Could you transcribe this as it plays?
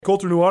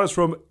Colter Nuanez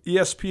from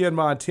ESPN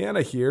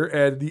Montana here,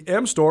 and the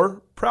M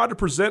Store, proud to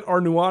present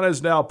our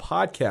Nuanez Now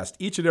podcast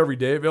each and every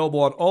day, available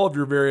on all of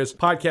your various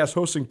podcast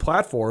hosting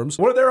platforms.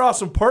 One of their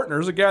awesome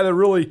partners, a guy that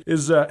really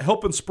is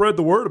helping spread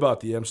the word about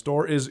the M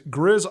Store, is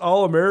Grizz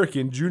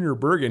All-American Junior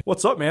Bergen.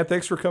 What's up, man?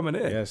 Thanks for coming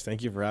in. Yes,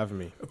 thank you for having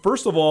me.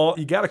 First of all,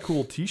 you got a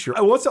cool t-shirt.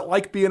 What's it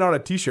like being on a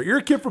t-shirt? You're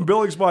a kid from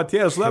Billings,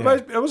 Montana, so that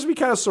must be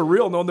kind of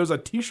surreal knowing there's a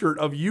t-shirt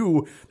of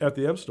you at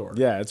the M Store.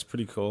 Yeah, it's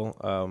pretty cool.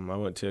 I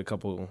went to a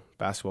couple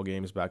basketball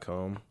games back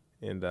home,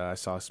 and I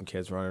saw some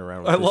kids running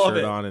around with the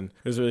shirt on, and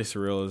it was really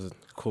surreal. It was a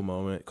cool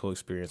moment, cool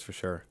experience for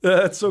sure.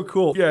 That's so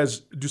cool. You guys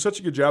do such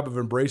a good job of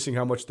embracing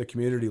how much the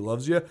community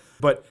loves you.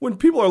 But when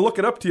people are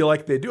looking up to you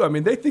like they do,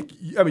 they think,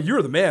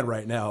 you're the man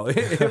right now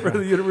for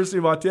the University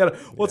of Montana.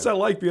 What's that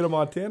like being a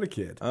Montana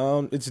kid?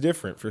 It's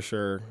different for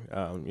sure.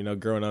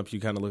 Growing up, you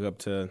kind of look up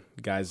to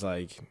guys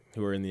like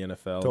who are in the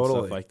NFL and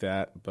stuff like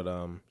that. But,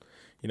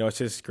 it's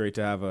just great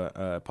to have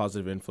a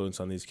positive influence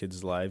on these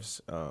kids' lives.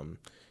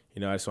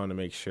 I just want to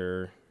make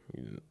sure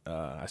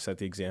I set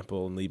the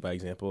example and lead by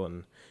example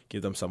and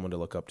give them someone to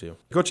look up to.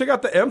 Go check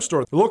out the M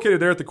Store. They're located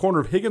there at the corner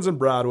of Higgins and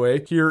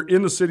Broadway here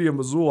in the city of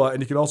Missoula,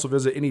 and you can also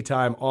visit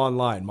anytime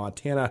online,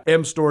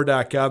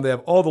 montanamstore.com. They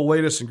have all the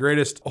latest and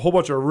greatest, a whole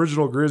bunch of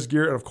original Grizz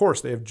gear, and of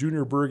course, they have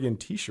Junior Bergen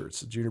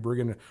t-shirts. Junior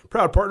Bergen,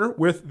 proud partner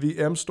with the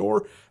M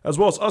Store, as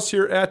well as us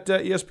here at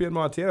ESPN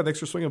Montana. Thanks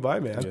for swinging by,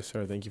 man. Yes,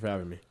 sir. Thank you for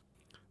having me.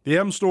 The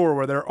M Store,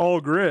 where they're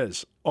all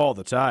Grizz all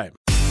the time.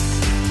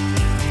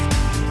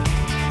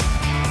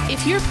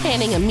 If you're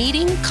planning a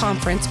meeting,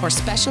 conference, or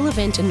special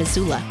event in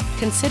Missoula,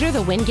 consider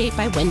the Wingate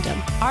by Wyndham.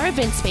 Our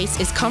event space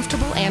is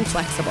comfortable and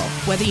flexible.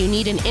 Whether you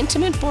need an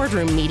intimate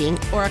boardroom meeting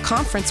or a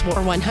conference for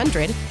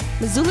 100,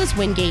 Missoula's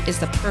Wingate is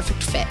the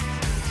perfect fit.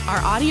 Our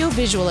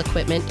audio-visual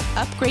equipment,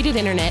 upgraded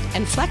internet,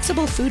 and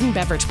flexible food and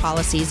beverage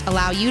policies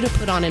allow you to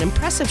put on an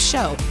impressive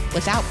show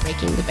without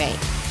breaking the bank.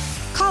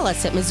 Call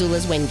us at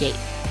Missoula's Wingate,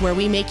 where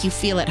we make you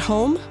feel at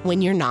home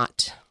when you're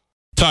not.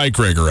 Ty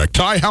Gregorek.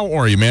 Ty, how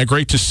are you, man?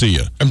 Great to see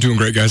you. I'm doing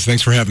great, guys.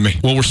 Thanks for having me.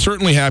 Well, we're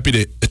certainly happy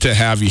to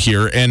have you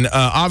here. And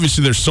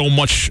obviously there's so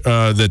much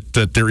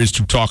that there is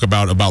to talk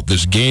about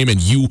this game,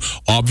 and you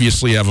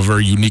obviously have a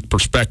very unique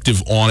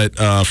perspective on it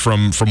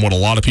from what a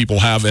lot of people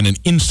have, and an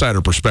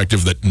insider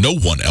perspective that no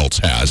one else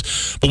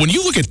has. But when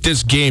you look at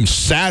this game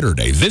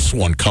Saturday, this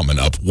one coming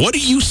up, what do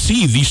you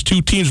see these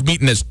two teams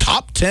meeting as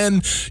top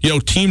 10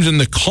 teams in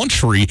the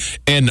country?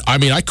 And,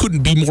 I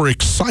couldn't be more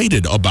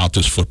excited about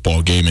this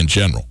football game in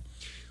general.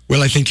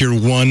 Well, I think you're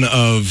one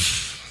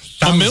of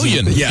a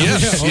million.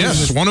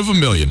 Yes, one of a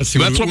million.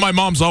 That's what my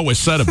mom's always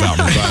said about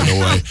me, by the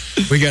way.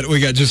 We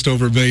got just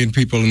over 1 million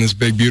people in this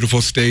big,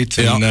 beautiful state,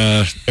 and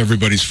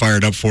everybody's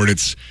fired up for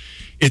it.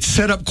 It's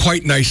set up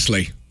quite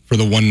nicely for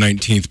the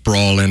 119th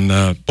brawl, and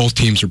both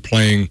teams are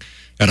playing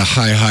at a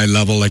high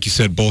level. Like you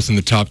said, both in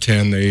the top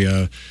 10.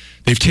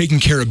 They've taken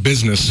care of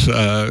business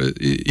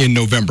in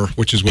November,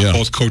 which is what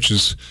both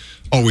coaches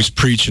always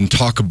preach and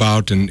talk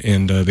about, and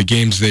the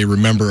games they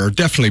remember are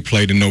definitely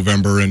played in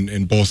November,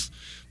 and both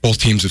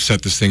teams have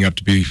set this thing up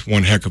to be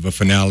one heck of a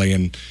finale.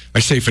 And I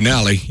say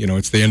finale,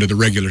 it's the end of the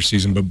regular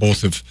season, but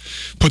both have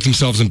put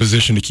themselves in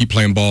position to keep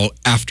playing ball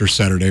after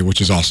Saturday, which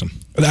is awesome.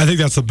 I think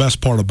that's the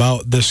best part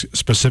about this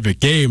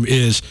specific game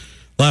is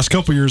last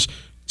couple years,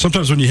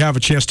 sometimes when you have a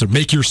chance to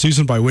make your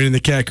season by winning the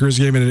Cat Grizz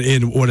game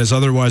in what has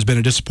otherwise been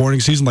a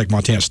disappointing season, like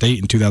Montana State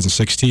in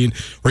 2016,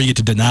 where you get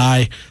to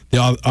deny the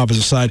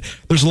opposite side,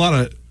 there's a lot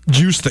of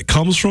juice that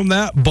comes from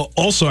that. But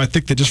also, I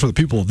think that just for the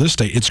people of this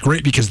state, it's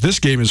great because this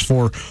game is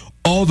for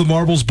all the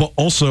marbles, but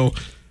also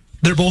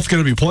they're both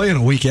going to be playing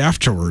a week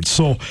afterwards.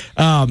 So,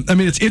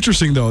 it's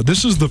interesting, though.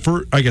 This is the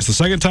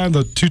second time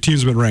the two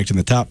teams have been ranked in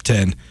the top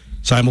 10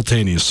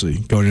 simultaneously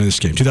going into this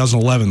game.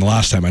 2011, the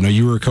last time. I know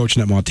you were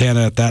coaching at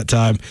Montana at that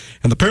time,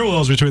 and the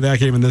parallels between that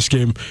game and this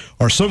game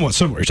are somewhat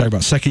similar. You're talking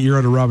about second year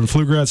under Robin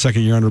Pflugrad,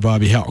 second year under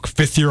Bobby Houck,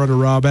 fifth year under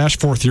Rob Ash,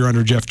 fourth year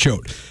under Jeff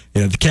Choate.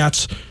 The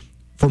Cats,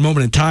 for a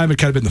moment in time, had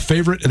kind of been the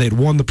favorite, and they'd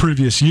won the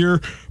previous year,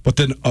 but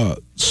then a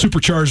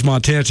supercharged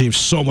Montana team,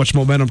 so much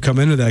momentum come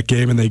into that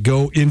game, and they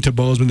go into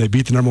Bozeman, they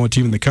beat the number one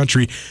team in the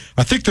country.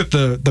 I think that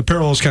the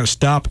parallels kind of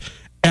stop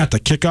at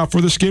the kickoff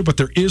for this game, but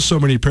there is so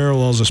many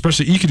parallels,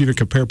 especially you could even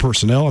compare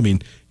personnel.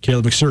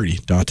 Caleb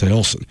McSurdy, Dante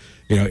Olson.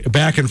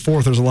 Back and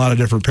forth, there's a lot of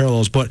different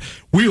parallels, but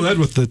we led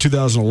with the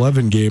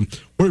 2011 game. What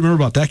do you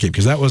remember about that game?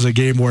 Because that was a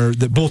game where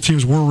both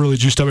teams were really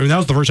juiced up. That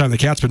was the first time the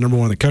Cats been number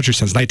one in the country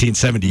since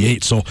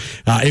 1978, so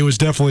it was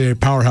definitely a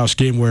powerhouse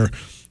game where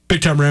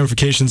big-time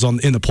ramifications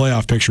in the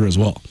playoff picture as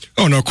well.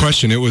 Oh, no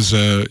question. It was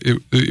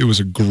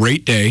a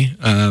great day.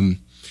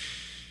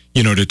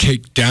 To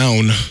take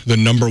down the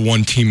number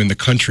one team in the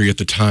country at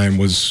the time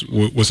was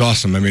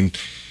awesome. We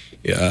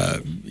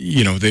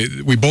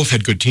both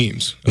had good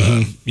teams.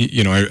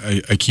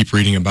 Mm-hmm. I keep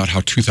reading about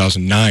how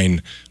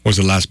 2009 was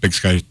the last Big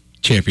Sky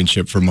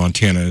championship for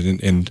Montana,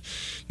 and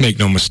make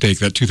no mistake,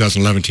 that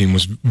 2011 team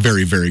was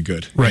very, very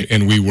good. Right.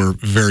 And we were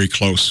very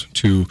close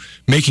to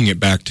making it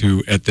back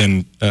to,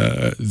 then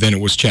it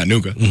was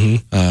Chattanooga.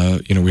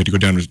 Mm-hmm. We had to go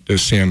down to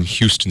Sam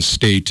Houston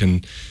State,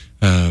 and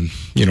a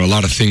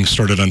lot of things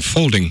started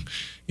unfolding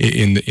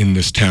in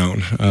this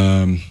town.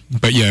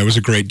 But yeah, it was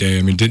a great day.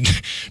 I mean,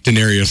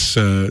 Denarius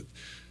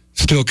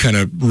still kind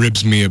of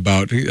ribs me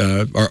about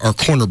our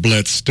corner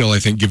blitz. Still, I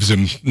think gives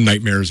him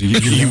nightmares.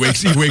 He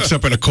wakes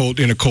up in a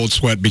cold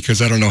sweat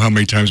because I don't know how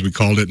many times we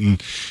called it,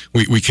 and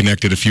we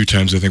connected a few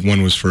times. I think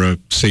one was for a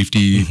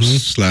safety /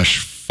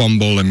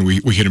 fumble. I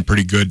mean, we hit him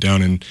pretty good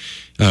down in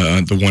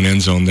the one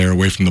end zone there,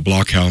 away from the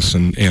blockhouse,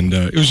 and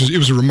it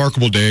was a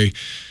remarkable day.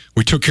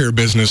 We took care of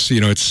business.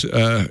 It's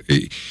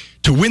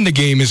to win the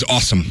game is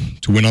awesome.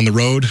 To win on the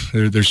road,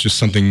 there's just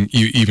something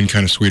even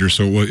kind of sweeter.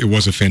 So it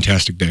was a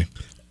fantastic day.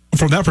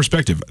 From that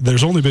perspective,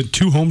 there's only been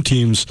 2 home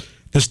teams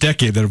this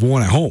decade that have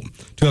won at home.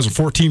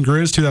 2014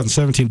 Grizz,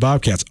 2017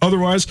 Bobcats.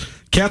 Otherwise,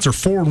 Cats are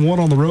 4-1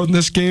 on the road in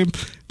this game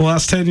the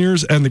last 10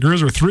 years, and the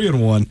Grizz are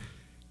 3-1.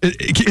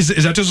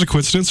 Is that just a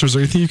coincidence, or is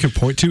there anything you can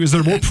point to? Is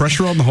there more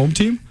pressure on the home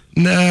team?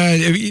 No,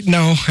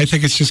 I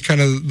think it's just kind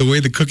of the way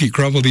the cookie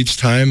crumbled each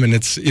time, and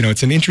it's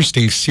an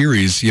interesting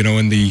series,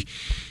 and the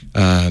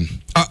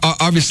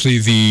obviously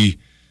the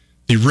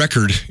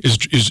record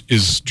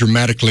is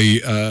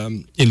dramatically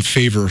in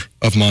favor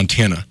of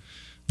Montana.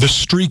 The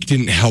streak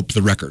didn't help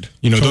the record.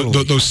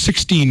 Totally. Those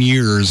 16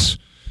 years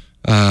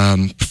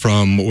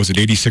from, what was it,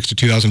 86 to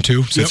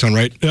 2002? Does that sound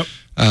right? Yep.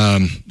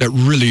 That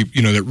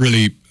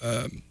really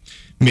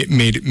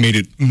made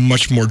it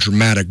much more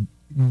dramatic,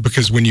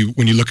 because when you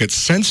look at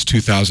since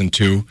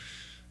 2002,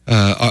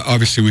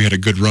 obviously we had a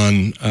good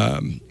run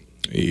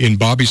in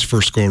Bobby's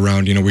first go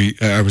around.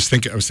 I was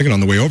thinking on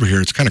the way over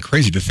here, it's kind of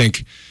crazy to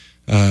think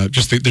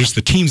there's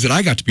the teams that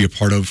I got to be a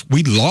part of.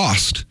 We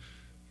lost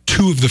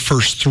 2 of the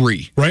first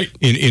 3, right?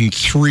 In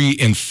 3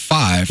 and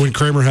 5 when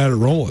Kramer had it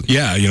rolling.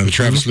 Yeah, the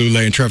Travis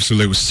Lulay, and Travis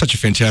Lulay was such a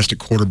fantastic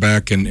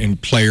quarterback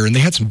and player, and they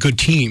had some good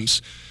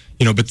teams.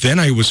 But then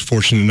I was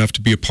fortunate enough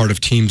to be a part of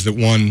teams that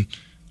won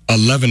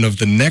 11 of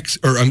the next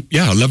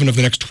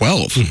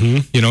 12.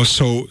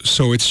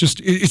 So it's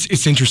just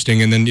it's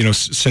interesting. And then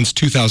since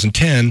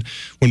 2010,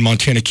 when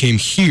Montana came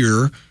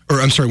here,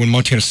 when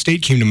Montana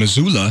State came to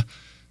Missoula,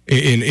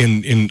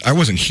 in I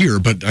wasn't here,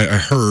 but I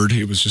heard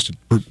it was just a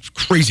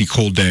crazy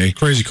cold day.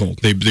 Crazy cold.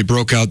 They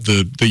broke out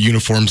the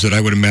uniforms that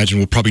I would imagine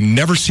we'll probably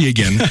never see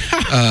again.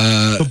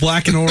 The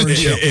black and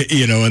orange.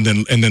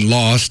 And then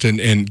lost,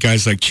 and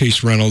guys like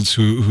Chase Reynolds,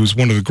 who's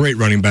one of the great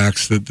running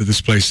backs that this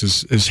place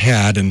has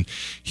had, and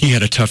he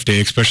had a tough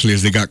day, especially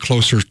as they got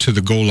closer to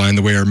the goal line,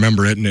 the way I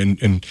remember it,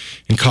 and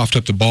coughed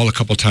up the ball a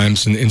couple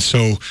times, and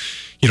so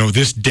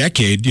this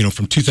decade,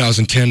 from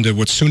 2010 to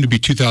what's soon to be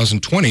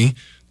 2020.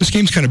 This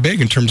game's kind of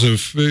big in terms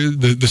of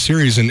the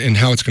series and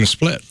how it's going to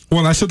split. Well,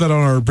 and I said that on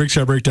our Big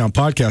Sky Breakdown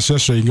podcast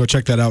yesterday. You can go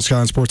check that out,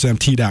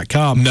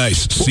 SkylineSportsMT.com.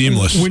 Nice,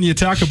 seamless. When you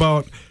talk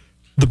about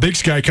the Big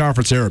Sky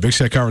Conference era, Big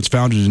Sky Conference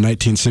founded in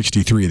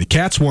 1963. The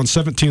Cats won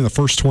 17 of the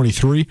first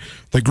 23.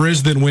 The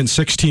Grizz then win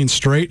 16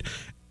 straight,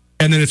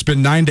 and then it's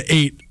been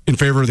 9-8 in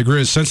favor of the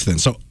Grizz since then.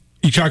 So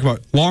you talk about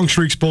long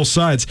streaks both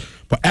sides,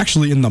 but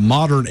actually in the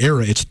modern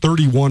era, it's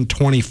 31-25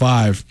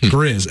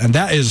 Grizz, and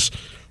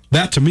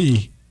that to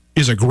me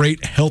is a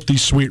great, healthy,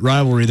 sweet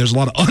rivalry. There's a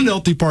lot of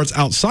unhealthy parts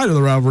outside of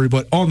the rivalry,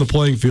 but on the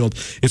playing field,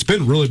 it's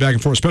been really back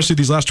and forth, especially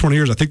these last 20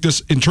 years. I think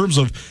this, in terms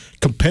of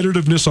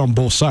competitiveness on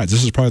both sides,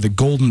 this is probably the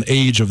golden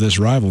age of this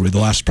rivalry, the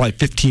last probably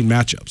 15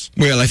 matchups.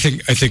 Well, I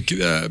think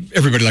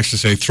everybody likes to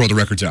say throw the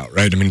records out,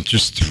 right? I mean,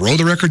 just throw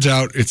the records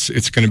out. It's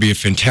going to be a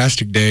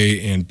fantastic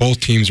day, and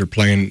both teams are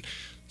playing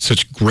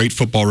such great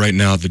football right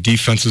now. The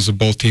defenses of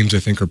both teams, I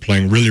think, are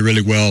playing really,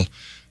 really well.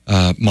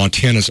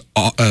 Montana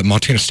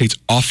State's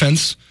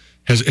offense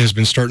has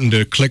been starting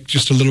to click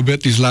just a little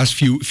bit these last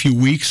few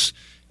weeks,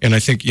 and I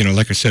think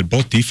like I said,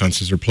 both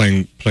defenses are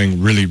playing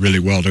really, really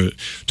well. To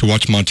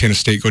watch Montana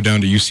State go down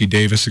to UC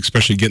Davis,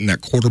 especially getting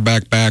that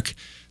quarterback back,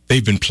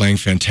 they've been playing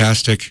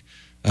fantastic.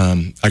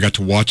 I got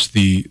to watch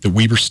the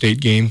Weber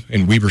State game,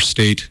 and Weber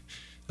State,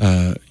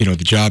 the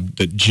job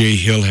that Jay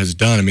Hill has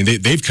done. I mean,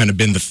 they've kind of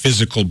been the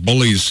physical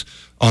bullies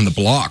on the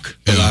block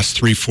the last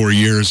 3-4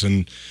 years,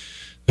 and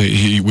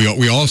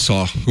we all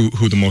saw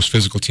who the most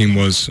physical team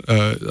was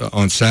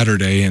on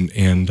Saturday,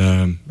 and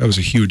that was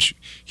a huge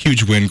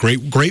win.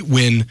 Great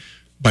win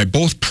by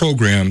both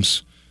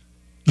programs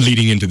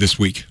leading into this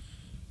week.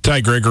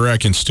 Ty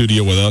Gregorek in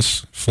studio with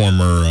us,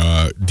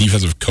 former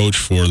defensive coach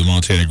for the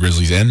Montana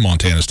Grizzlies and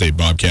Montana State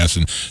Bobcats.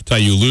 And Ty,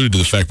 you alluded to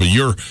the fact, but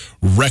your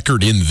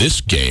record in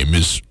this game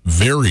is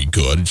very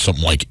good,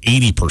 something like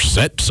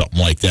 80%, something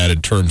like that,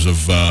 in terms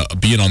of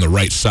being on the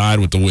right side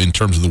in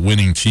terms of the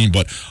winning team.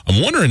 But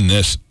I'm wondering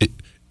this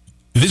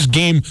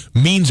game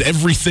means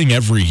everything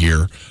every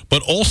year,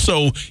 but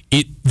also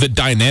the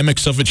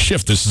dynamics of it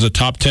shift. This is a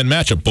top 10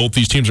 matchup. Both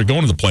these teams are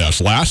going to the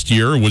playoffs. Last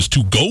year was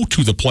to go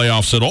to the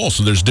playoffs at all,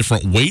 so there's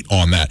different weight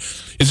on that.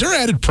 Is there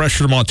added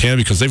pressure to Montana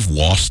because they've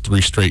lost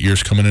 3 straight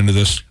years coming into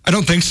this? I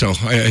don't think so.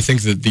 I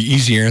think that the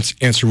easy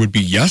answer would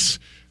be yes.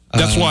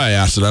 That's why I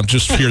asked it. I'm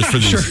just here for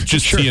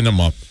these, teeing them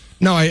up.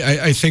 No,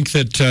 I think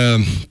that,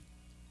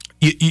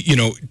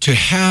 to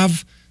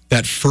have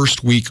that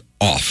first week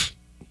off,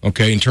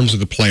 okay, in terms of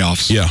the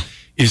playoffs,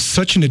 is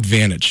such an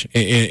advantage.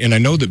 And I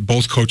know that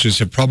both coaches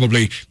have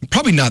probably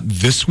not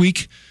this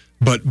week,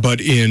 but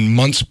in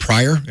months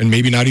prior, and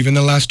maybe not even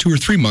the last 2 or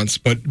 3 months,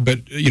 but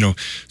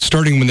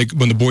starting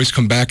when the boys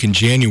come back in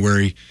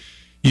January,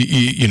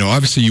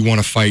 obviously you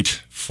want to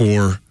fight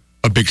for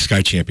a Big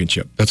Sky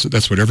championship.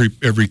 That's what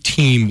every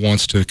team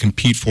wants to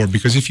compete for,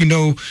 because if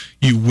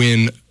you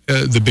win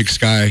the Big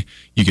Sky,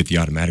 you get the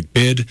automatic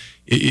bid.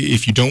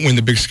 If you don't win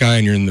the Big Sky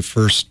and you're in the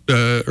first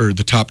or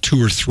the top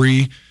 2 or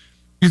 3,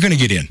 you're going to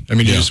get in. I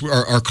mean,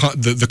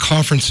 the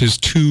conference is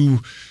too.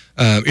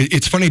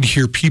 It's funny to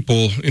hear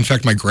people. In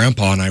fact, my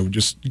grandpa and I would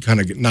just kind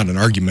of not an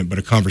argument, but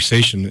a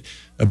conversation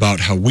about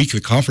how weak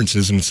the conference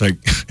is, and it's like,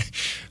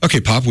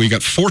 okay, Pop, we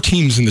got 4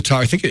 teams in the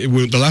top. I think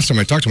the last time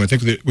I talked to him, I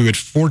think that we had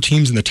 4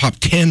 teams in the top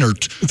 10 or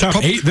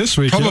top 8 this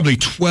week, probably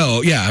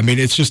 12. Yeah, I mean,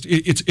 it's just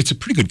it's a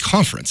pretty good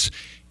conference.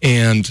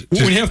 And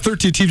when you have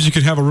 13 teams, you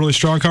can have a really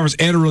strong conference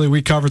and a really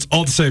weak conference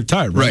all at the same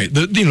time, right? Right.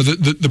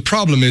 The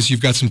problem is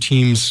you've got some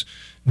teams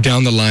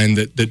down the line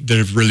that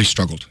have really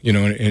struggled,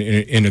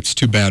 and it's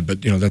too bad.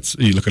 But you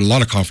look at a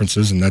lot of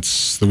conferences, and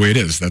that's the way it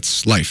is.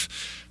 That's life.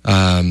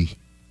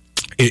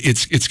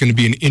 It's going to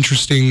be an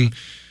interesting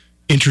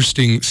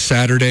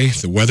Saturday.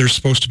 The weather's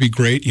supposed to be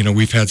great.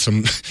 We've had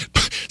some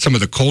of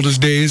the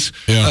coldest days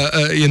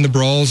in the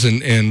Brawls,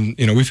 and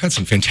we've had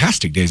some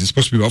fantastic days. It's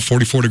supposed to be about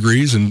 44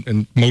 degrees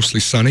and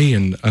mostly sunny,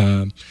 and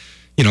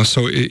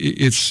so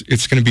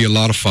it's going to be a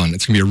lot of fun.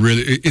 It's going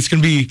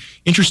to be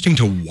interesting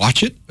to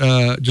watch it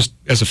just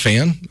as a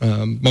fan,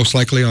 most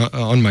likely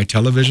on my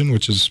television,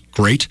 which is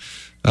great.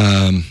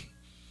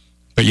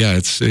 But yeah,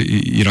 it's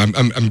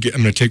I'm going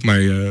to take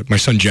my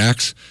son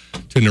Jax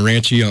to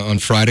Naranche on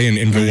Friday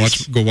and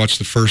go watch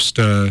the first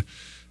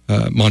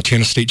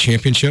Montana State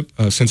Championship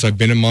since I've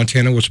been in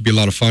Montana, which would be a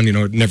lot of fun.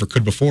 It never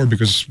could before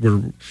because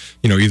we're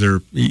we're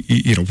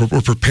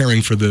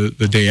preparing for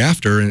the day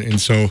after,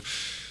 and so.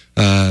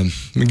 I'm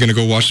going to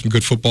go watch some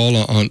good football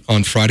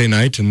on Friday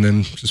night, and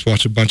then just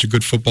watch a bunch of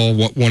good football,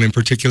 one in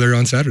particular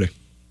on Saturday.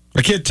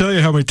 I can't tell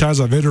you how many times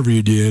I've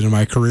interviewed you in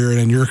my career and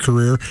in your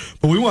career,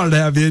 but we wanted to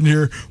have you in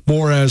here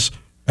more as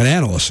an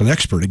analyst, an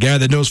expert, a guy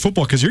that knows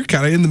football, because you're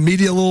kind of in the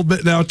media a little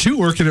bit now too,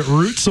 working at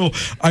Root. So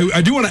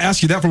I do want to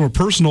ask you that from a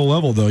personal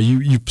level, though.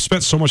 You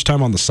spent so much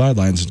time on the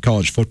sidelines in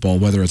college football,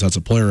 whether it's as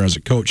a player or as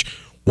a coach,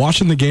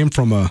 watching the game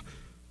from a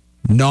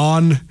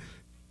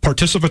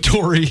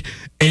non-participatory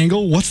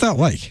angle. What's that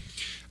like?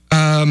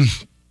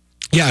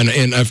 Yeah,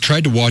 and I've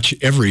tried to watch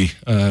every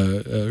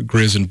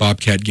Grizz and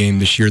Bobcat game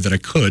this year that I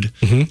could.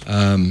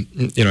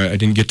 Mm-hmm. I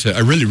didn't get to. I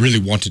really, really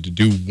wanted to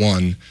do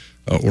one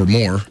or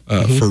more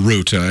for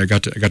Root. I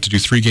got to do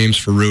 3 games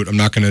for Root. I'm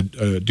not going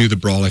to do the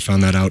Brawl. I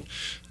found that out.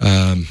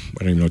 I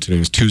don't even know, today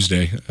was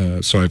Tuesday,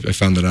 so I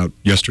found that out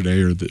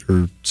yesterday or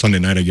Sunday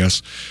night, I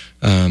guess,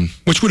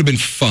 which would have been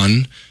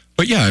fun.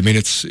 But yeah, I mean,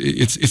 it's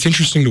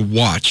interesting to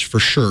watch for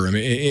sure. I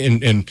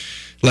mean, and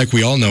like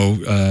we all know,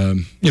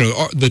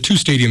 the 2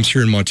 stadiums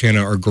here in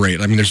Montana are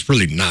great. I mean, there's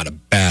really not a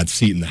bad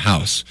seat in the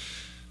house,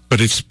 but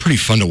it's pretty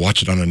fun to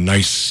watch it on a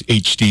nice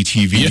HD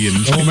TV and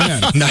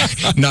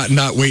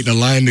not wait in a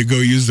line to go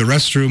use the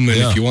restroom.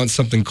 And if you want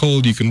something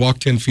cold, you can walk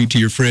 10 feet to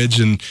your fridge,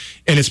 and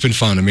it's been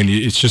fun. I mean,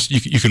 it's just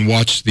you can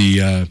watch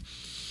the.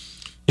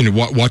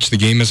 Watch the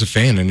game as a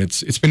fan, and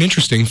it's been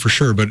interesting for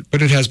sure. But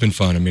it has been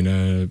fun. I mean,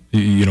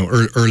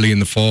 early in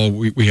the fall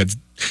we had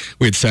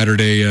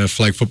Saturday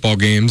flag football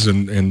games,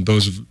 and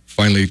those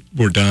finally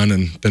were done,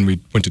 and then we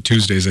went to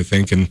Tuesdays, I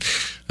think, and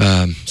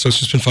so it's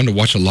just been fun to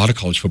watch a lot of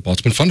college football.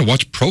 It's been fun to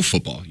watch pro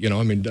football.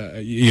 I mean,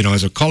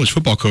 as a college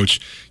football coach,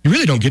 you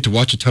really don't get to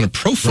watch a ton of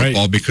pro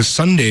football because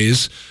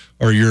Sundays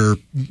are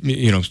you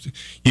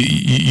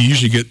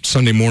usually get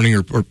Sunday morning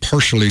or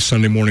partially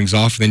Sunday mornings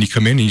off, and then you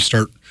come in and you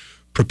start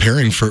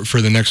preparing for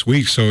the next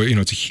week. So,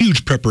 it's a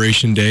huge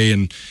preparation day,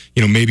 and,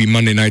 maybe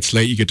Monday nights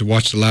late, you get to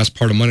watch the last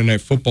part of Monday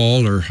Night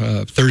Football, or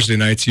Thursday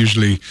nights,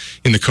 usually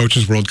in the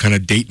coaches' world, kind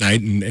of date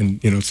night.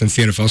 And since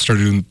the NFL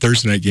started doing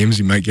Thursday night games,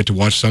 you might get to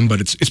watch some,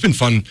 but it's been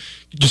fun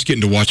just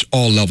getting to watch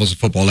all levels of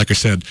football. Like I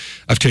said,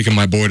 I've taken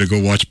my boy to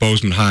go watch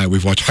Bozeman High.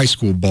 We've watched high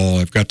school ball.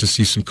 I've got to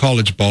see some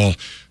college ball.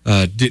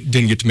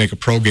 Didn't get to make a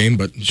pro game,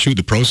 but shoot,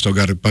 the pros still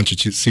got a bunch of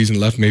season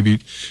left. Maybe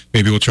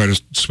we'll try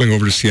to swing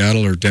over to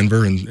Seattle or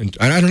Denver, and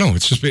I don't know.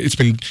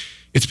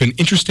 It's been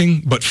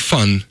interesting but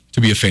fun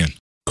to be a fan.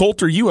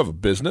 Coulter, you have a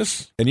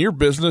business, and your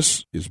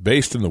business is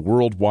based in the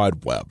World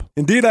Wide Web.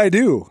 Indeed, I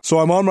do. So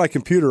I'm on my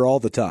computer all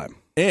the time.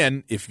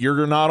 And if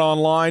you're not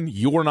online,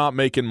 you're not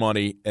making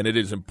money, and it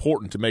is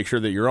important to make sure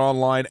that you're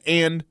online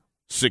and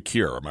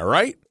secure. Am I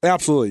right?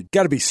 Absolutely.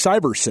 Got to be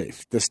cyber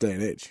safe this day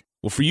and age.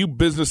 Well, for you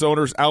business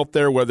owners out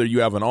there, whether you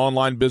have an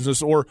online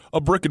business or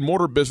a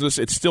brick-and-mortar business,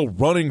 it's still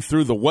running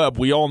through the web.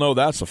 We all know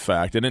that's a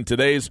fact. And in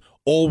today's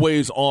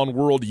always-on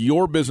world,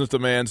 your business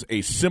demands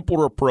a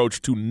simpler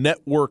approach to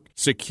network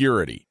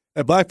security.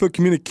 At Blackfoot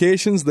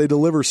Communications, they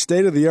deliver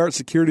state-of-the-art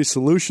security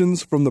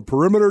solutions from the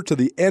perimeter to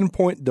the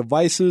endpoint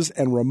devices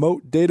and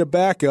remote data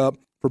backup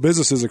for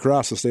businesses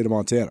across the state of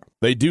Montana.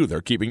 They do.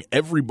 They're keeping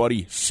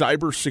everybody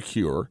cyber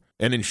secure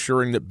and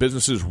ensuring that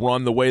businesses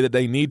run the way that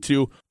they need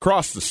to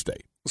across the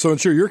state. So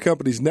ensure your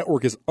company's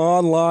network is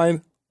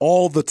online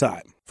all the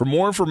time. For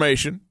more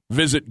information,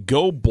 visit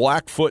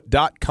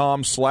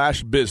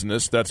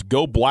goblackfoot.com/business. That's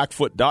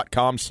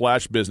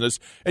goblackfoot.com/business.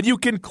 And you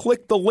can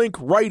click the link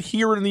right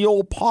here in the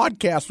old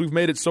podcast. We've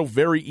made it so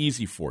very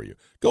easy for you.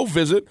 Go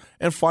visit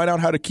and find out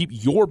how to keep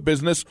your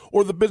business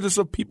or the business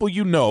of people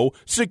you know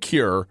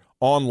secure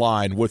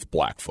online with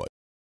Blackfoot.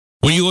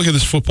 When you look at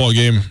this football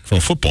game from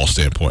a football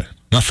standpoint,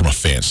 not from a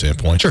fan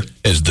standpoint, sure,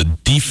 as the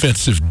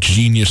defensive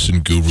genius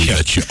and guru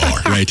that you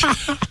are, right?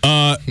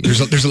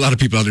 There's a lot of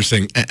people out there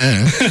saying,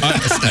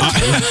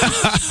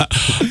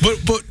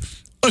 but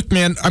look,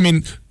 man, I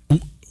mean,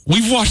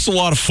 we've watched a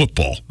lot of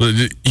football,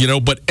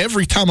 but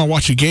every time I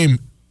watch a game,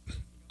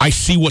 I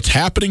see what's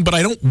happening, but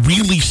I don't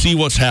really see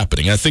what's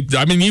happening.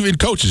 Even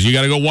coaches, you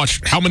got to go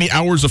watch how many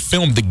hours of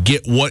film to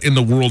get what in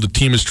the world the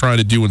team is trying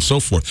to do and so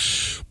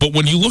forth. But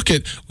when you look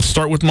at,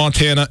 start with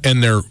Montana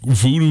and their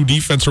voodoo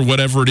defense or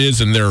whatever it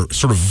is, and their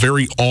sort of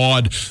very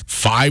odd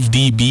 5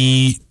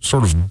 DB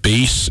sort of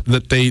base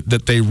that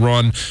they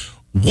run,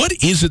 what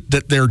is it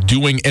that they're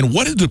doing, and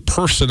what is the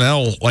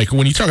personnel, like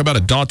when you talk about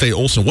a Dante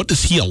Olson, what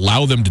does he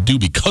allow them to do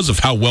because of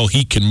how well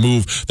he can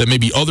move that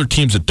maybe other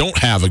teams that don't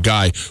have a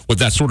guy with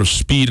that sort of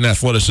speed and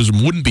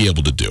athleticism wouldn't be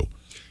able to do?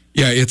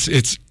 Yeah,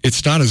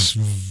 it's not as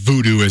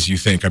voodoo as you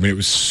think. I mean, it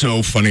was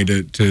so funny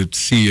to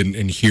see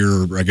and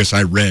hear, I guess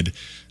I read,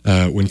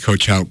 when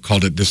Coach Houck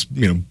called it this,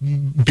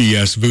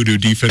 BS voodoo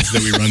defense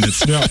that we run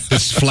that's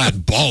this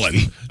flat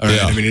balling.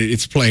 Right? I mean,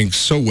 it's playing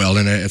so well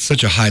and at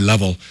such a high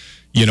level.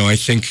 I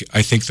think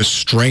the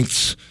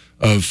strengths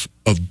of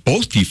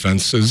both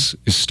defenses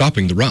is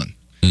stopping the run.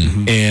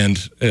 Mm-hmm.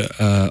 And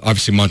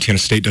obviously Montana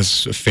State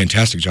does a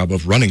fantastic job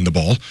of running the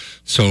ball.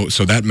 So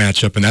that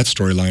matchup and that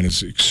storyline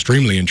is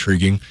extremely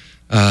intriguing.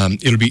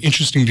 It'll be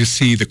interesting to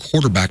see the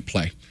quarterback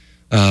play.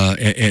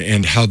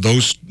 And how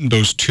those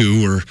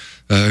two, or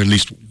at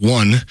least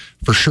one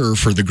for sure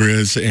for the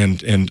Grizz,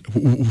 and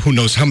who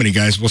knows how many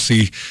guys we'll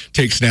see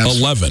take snaps.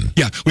 11.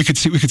 Yeah, we could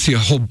see a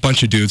whole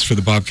bunch of dudes for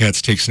the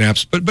Bobcats take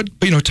snaps. But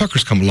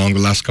Tucker's come along the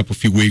last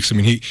few weeks. I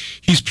mean,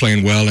 he's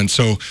playing well, and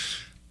so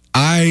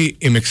I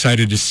am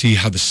excited to see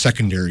how the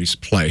secondaries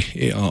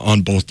play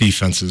on both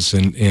defenses.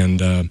 And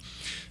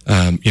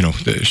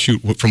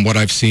from what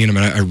I've seen, I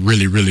mean, I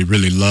really, really,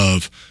 really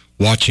love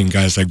watching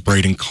guys like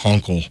Braden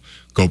Conkle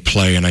go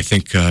play, and I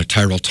think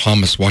Tyrell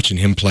Thomas, watching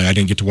him play, I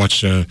didn't get to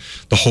watch the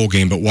whole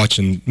game, but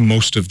watching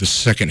most of the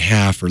second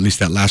half, or at least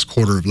that last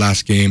quarter of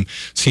last game,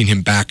 seeing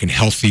him back and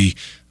healthy.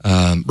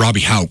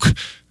 Robbie Houck,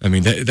 I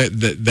mean,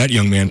 that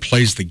young man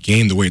plays the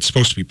game the way it's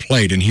supposed to be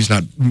played, and he's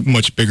not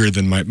much bigger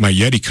than my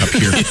Yeti cup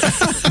here.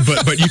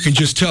 but you can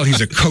just tell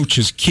he's a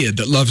coach's kid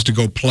that loves to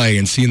go play,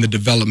 and seeing the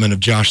development of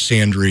Josh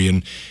Sandry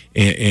and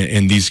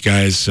these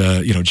guys,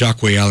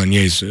 Jacques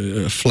Allenier's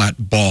a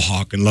flat ball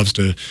hawk and loves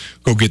to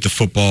go get the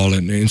football.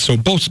 And so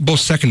both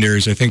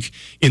secondaries, I think,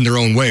 in their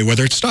own way,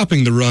 whether it's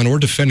stopping the run or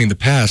defending the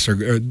pass, or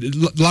a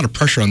lot of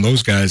pressure on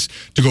those guys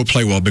to go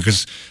play well,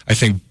 because I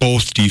think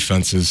both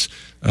defenses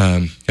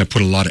have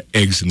put a lot of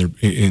eggs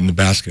in the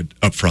basket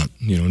up front,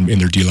 in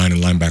their D-line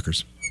and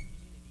linebackers.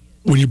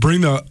 When you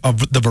bring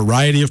the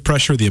variety of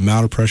pressure, the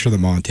amount of pressure that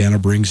Montana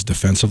brings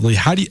defensively,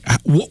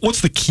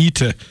 what's the key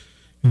to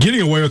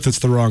getting away with? It's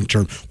the wrong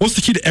term. What's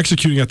the key to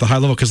executing at the high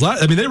level? Because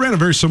they ran a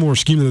very similar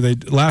scheme that they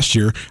did last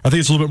year. I think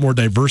it's a little bit more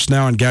diverse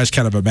now, and guys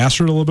kind of have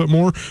mastered it a little bit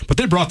more. But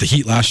they brought the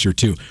heat last year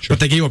too. Sure.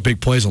 But they gave up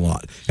big plays a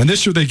lot. And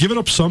this year they've given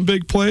up some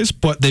big plays,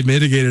 but they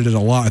mitigated it a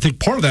lot. I think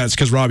part of that is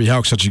because Robbie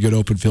Houck's such a good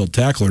open field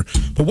tackler.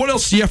 But what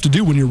else do you have to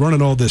do when you're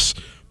running all this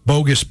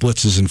bogus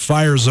blitzes and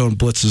fire zone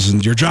blitzes,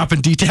 and you're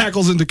dropping D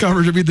tackles into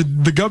coverage? I mean,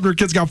 the Governor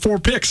kid's got 4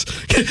 picks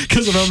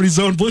because of how many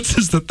zone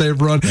blitzes that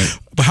they've run. Right.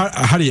 But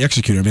how do you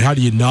execute it? I mean, how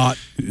do you not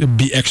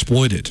be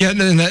exploited? Yeah,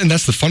 and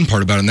that's the fun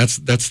part about it, and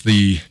that's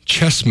the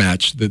chess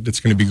match that's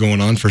going to be going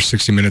on for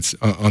 60 minutes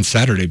on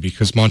Saturday,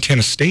 because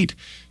Montana State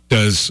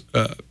does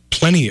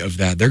plenty of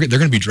that. They're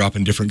going to be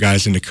dropping different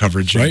guys into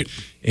coverage, right?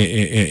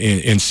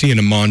 And seeing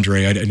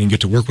Amandre, I didn't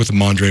get to work with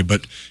Amandre,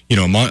 but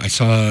I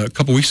saw a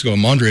couple weeks ago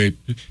Amandre.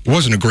 It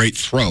wasn't a great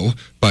throw,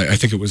 but I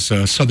think it was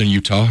Southern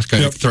Utah.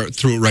 Kind of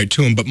threw it right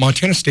to him. But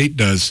Montana State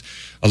does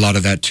a lot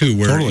of that too,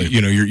 where totally.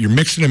 You're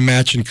mixing and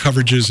matching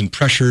coverages and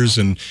pressures,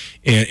 and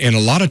a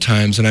lot of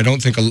times, and I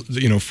don't think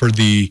for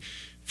the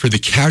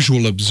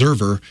casual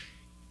observer,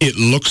 it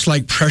looks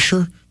like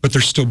pressure, but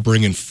they're still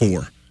bringing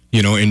 4.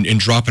 And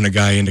dropping a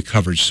guy into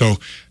coverage. So,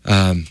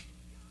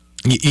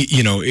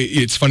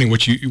 it's funny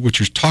what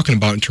you're talking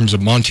about in terms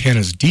of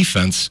Montana's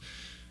defense.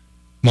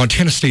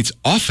 Montana State's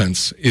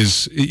offense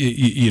is,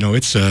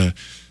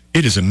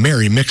 it is a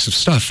merry mix of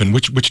stuff, and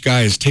which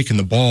guy is taking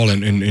the ball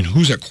and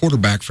who's at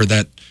quarterback for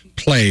that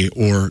play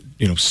or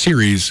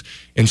series.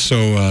 And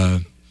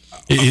so,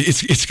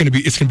 it's going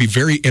to be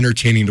very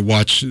entertaining to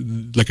watch.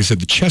 Like I said,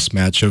 the chess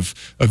match of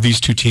these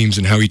two teams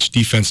and how each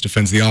defense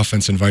defends the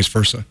offense and vice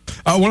versa.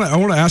 I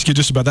want to ask you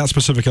just about that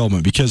specific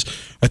element, because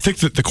I think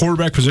that the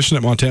quarterback position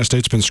at Montana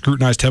State's been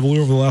scrutinized heavily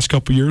over the last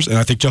couple of years, and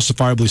I think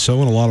justifiably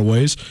so in a lot of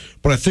ways.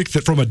 But I think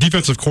that from a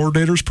defensive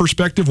coordinator's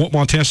perspective, what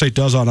Montana State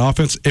does on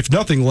offense, if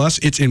nothing less,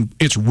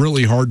 it's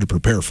really hard to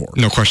prepare for.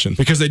 No question.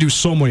 Because they do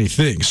so many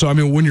things. So, I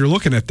mean, when you're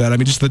looking at that, I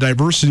mean, just the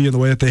diversity in the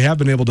way that they have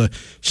been able to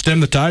stem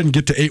the tide and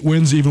get to 8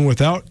 wins even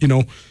without, I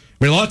mean,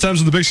 a lot of times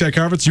in the Big Sky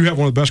Conference, you have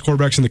one of the best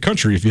quarterbacks in the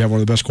country if you have one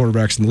of the best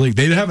quarterbacks in the league.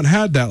 They haven't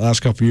had that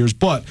last couple of years,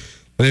 but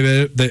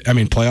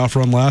playoff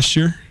run last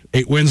year,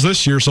 8 wins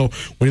this year. So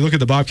when you look at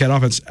the Bobcat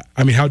offense,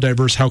 I mean, how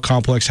diverse, how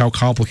complex, how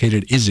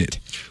complicated is it?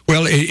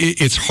 Well,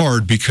 it's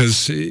hard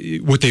because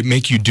what they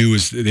make you do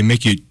is they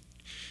make you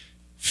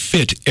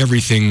fit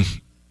everything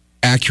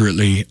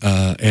accurately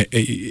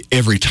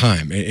every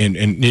time,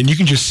 and you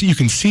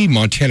can see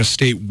Montana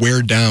State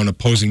wear down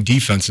opposing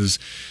defenses.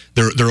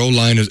 Their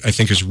O-line I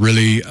think has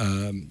really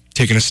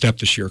taken a step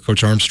this year.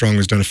 Coach Armstrong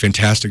has done a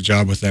fantastic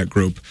job with that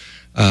group,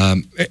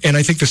 and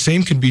I think the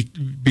same can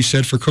be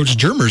said for Coach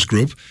Germer's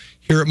group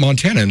here at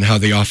Montana and how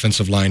the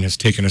offensive line has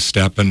taken a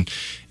step and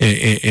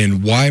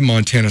why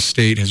Montana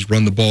State has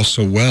run the ball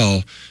so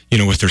well,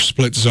 with their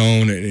split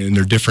zone and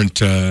their different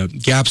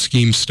gap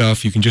scheme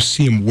stuff. You can just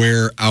see them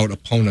wear out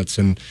opponents,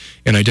 and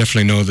I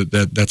definitely know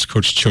that's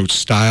Coach Choate's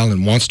style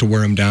and wants to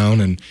wear them down,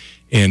 and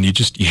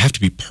you have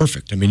to be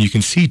perfect. I mean, you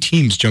can see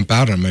teams jump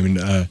out on them. I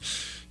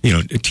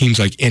mean, teams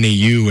like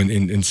NAU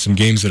and some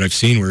games that I've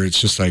seen where it's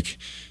just like,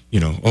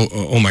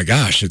 oh my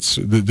gosh,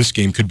 this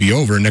game could be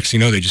over. And next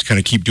thing you know, they just kind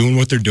of keep doing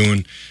what they're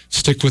doing,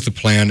 stick with the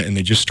plan, and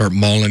they just start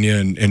mauling you.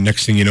 And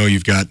next thing you know,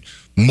 you've got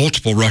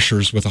multiple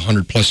rushers with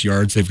 100+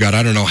 yards. They've got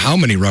I don't know how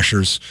many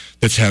rushers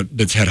that's had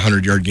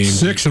 100-yard games.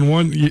 6 in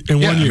one year. I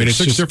mean, it's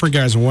 6 different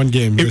guys in one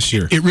game this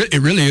year.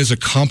 It really is a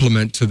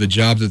compliment to the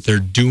job that they're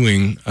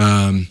doing.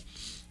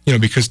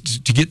 Because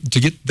to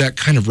get that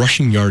kind of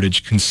rushing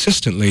yardage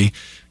consistently,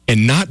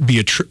 and not be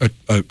a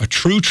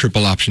true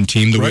triple option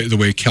team the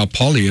way Cal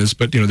Poly is,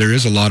 but there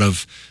is a lot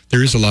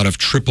of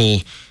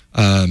triple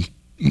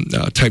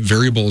type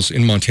variables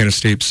in Montana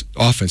State's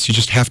offense. You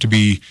just have to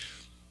be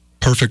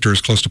perfect or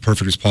as close to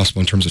perfect as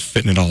possible in terms of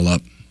fitting it all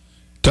up.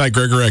 Ty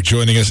Gregorak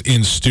joining us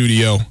in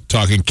studio,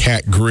 talking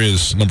Cat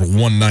Grizz number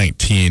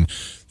 119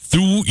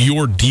 through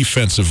your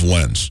defensive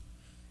lens.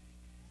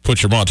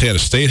 Put your Montana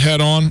State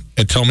hat on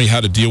and tell me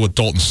how to deal with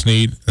Dalton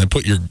Sneed, and then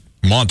put your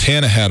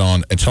Montana hat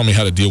on and tell me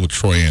how to deal with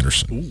Troy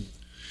Anderson. Ooh.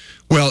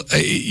 Well,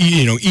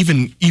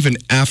 even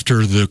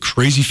after the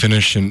crazy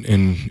finish and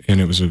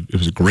it was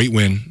a great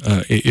win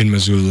in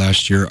Missoula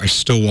last year, I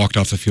still walked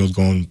off the field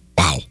going,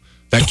 wow,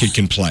 that kid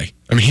can play.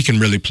 I mean, he can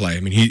really play.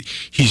 I mean,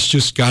 he's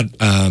just got.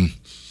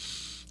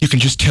 You can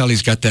just tell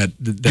he's got that.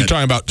 You're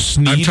talking about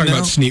Sneed. I'm talking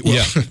about Sneed. Well,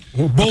 yeah,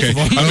 well, both of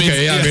them.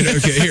 Here.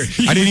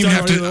 I didn't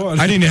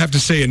even have to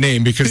say a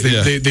name because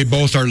they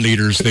both are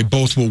leaders. They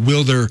both will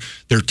will their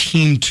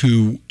team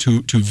to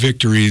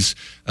victories,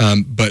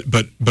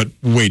 but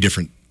way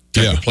different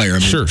type of player. I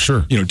mean,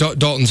 sure.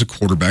 Dalton's a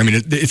quarterback. I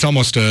mean, it's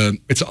almost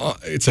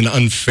it's an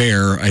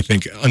unfair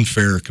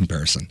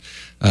comparison.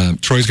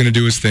 Troy's going to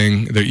do his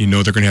thing. That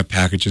they're going to have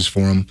packages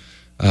for him.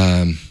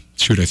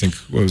 I think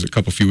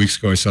a few weeks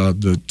ago I saw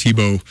the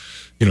Tebow,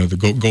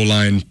 the goal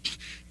line,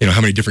 how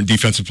many different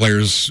defensive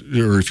players,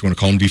 or if you want to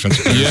call them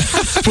defensive players,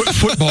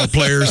 football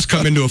players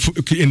come into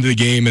the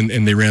game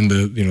and they ran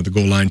the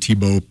goal line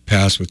Tebow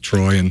pass with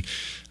Troy, and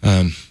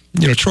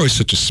Troy's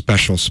such a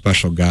special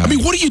guy. I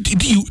mean, what do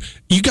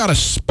you got to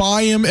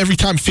spy him every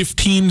time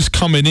 15's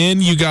coming in?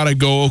 You got to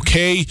go,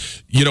 okay,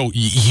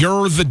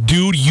 you're the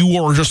dude.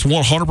 You are just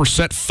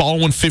 100%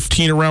 following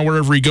 15 around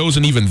wherever he goes,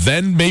 and even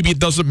then, maybe it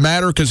doesn't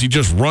matter because he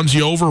just runs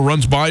you over,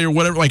 runs by you, or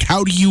whatever. Like,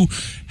 how do you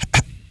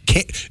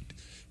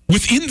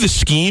within the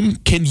scheme,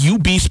 can you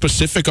be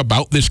specific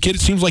about this kid?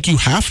 It seems like you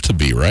have to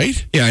be,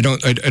 right? Yeah, I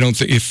don't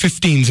think if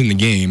 15's in the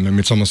game, I mean,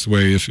 it's almost the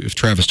way if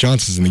Travis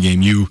Johnson's in the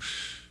game, you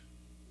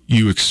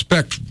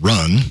expect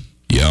run,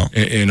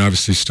 and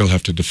obviously still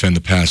have to defend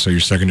the pass. So your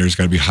secondary's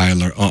got to be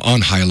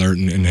on high alert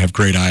and have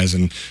great eyes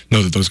and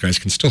know that those guys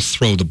can still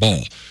throw the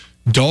ball.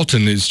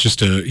 Dalton is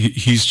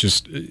he's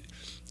just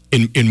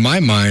in my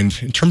mind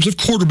in terms of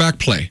quarterback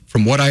play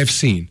from what I have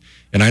seen,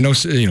 and I know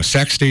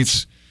Sac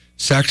State's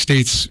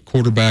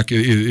quarterback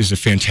is a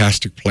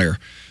fantastic player.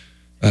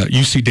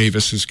 UC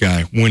Davis's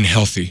guy, when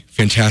healthy,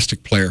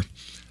 fantastic player.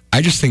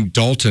 I just think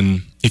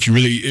Dalton, if you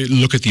really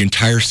look at the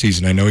entire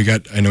season, I know he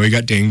got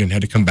dinged and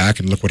had to come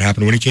back, and look what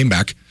happened when he came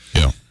back.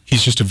 Yeah.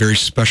 He's just a very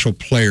special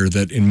player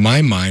that, in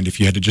my mind, if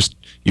you had to just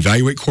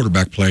evaluate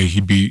quarterback play,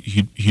 he'd be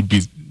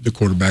the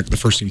quarterback, the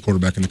first team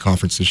quarterback in the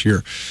conference this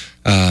year.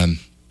 So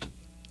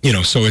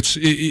it's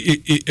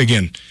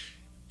again,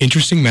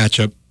 interesting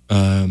matchup.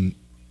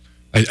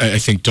 I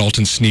think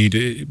Dalton Sneed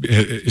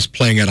is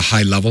playing at a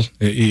high level.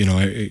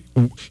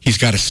 He's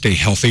got to stay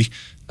healthy.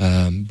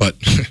 But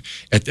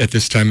at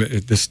this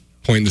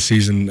point in the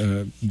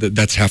season,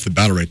 that's half the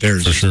battle right there.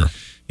 For sure.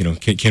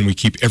 can we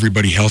keep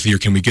everybody healthy, or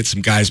can we get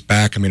some guys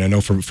back? I mean, I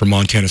know for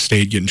Montana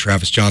State, getting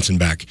Travis Johnson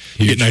back,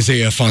 getting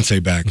Isaiah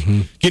Ifanse back,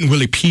 getting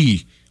Willie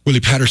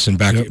Patterson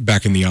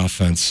back in the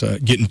offense,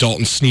 getting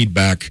Dalton Sneed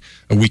back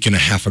a week and a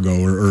half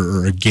ago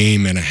or a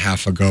game and a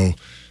half ago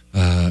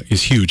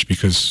is huge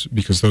because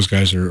those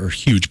guys are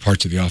huge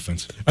parts of the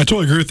offense. I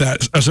totally agree with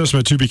that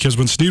assessment too, because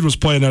when Sneed was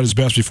playing at his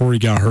best before he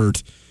got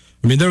hurt,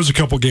 I mean, there was a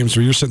couple games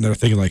where you're sitting there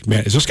thinking, like,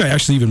 man, is this guy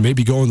actually even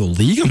maybe going to the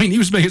league? I mean, he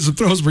was making some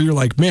throws where you're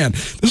like, man,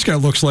 this guy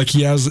looks like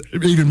he has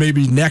even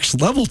maybe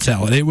next level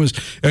talent. It was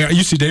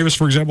UC Davis,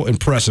 for example,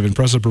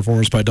 impressive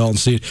performance by Dalton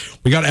Sneed.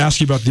 We got to ask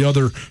you about the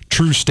other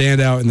true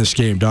standout in this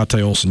game,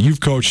 Dante Olson. You've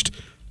coached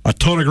a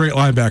ton of great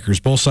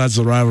linebackers, both sides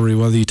of the rivalry,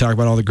 whether you talk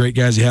about all the great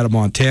guys he had at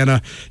Montana.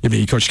 I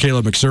mean, you coached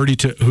Caleb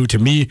McSurdy, who to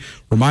me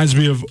reminds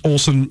me of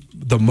Olson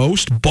the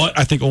most, but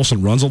I think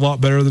Olson runs a lot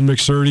better than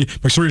McSurdy.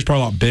 McSurdy's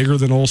probably a lot bigger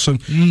than Olson.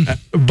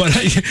 But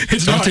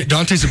it's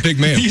Dante's a big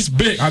man. He's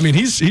big. I mean,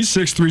 he's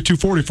 6'3",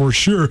 240 for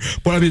sure.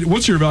 But I mean,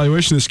 what's your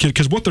evaluation of this kid?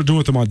 Because what they're doing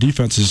with him on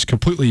defense is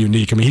completely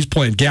unique. I mean, he's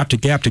playing gap to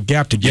gap to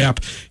gap to gap.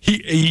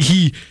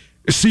 He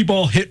see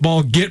ball, hit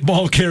ball, get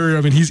ball carrier.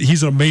 I mean,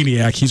 he's a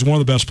maniac. He's one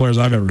of the best players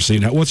I've ever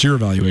seen. What's your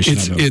evaluation?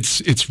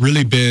 It's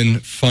really been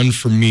fun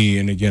for me.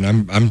 And again,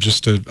 I'm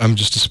just a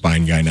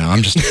spine guy now.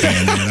 I'm just a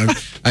fan, man.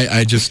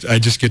 I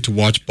just get to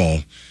watch ball.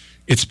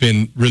 It's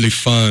been really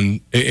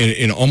fun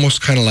and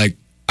almost kind of like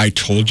I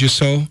told you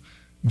so,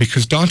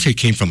 because Dante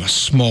came from a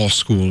small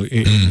school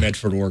in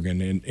Medford,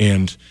 Oregon,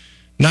 and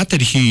not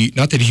that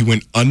he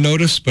went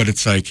unnoticed, but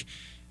it's like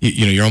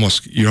you're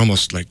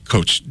almost like,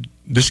 Coach,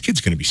 this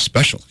kid's going to be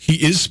special. He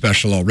is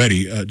special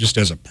already, just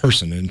as a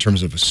person, in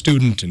terms of a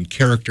student and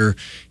character.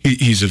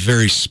 He's a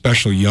very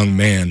special young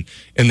man.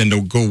 And then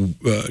to go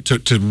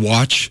to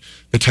watch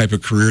the type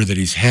of career that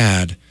he's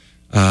had,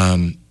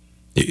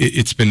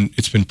 it's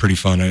been pretty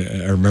fun.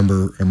 I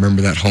remember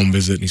that home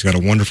visit. He's got a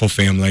wonderful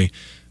family.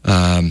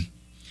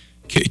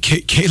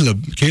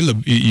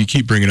 Caleb, you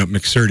keep bringing up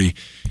McSurdy.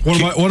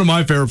 One of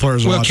my favorite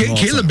players. Well,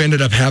 Caleb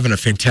ended up having a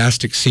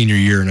fantastic senior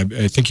year, and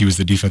I think he was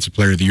the defensive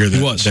player of the year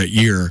that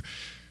year.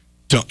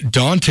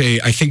 Dante,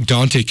 I think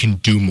Dante can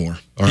do more.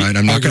 All right,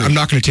 I'm not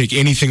going to take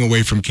anything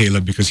away from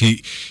Caleb, because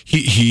he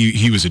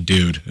was a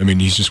dude. I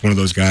mean, he's just one of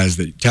those guys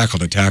that tackle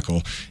to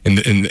tackle, and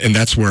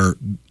that's where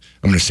I'm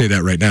going to say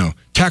that right now.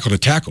 Tackle to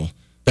tackle,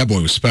 that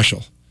boy was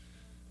special.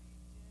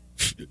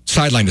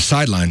 Sideline to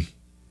sideline,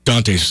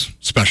 Dante's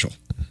special.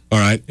 All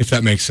right, if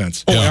that makes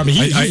sense. Oh, yeah. I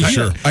mean,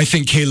 sure. I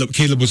think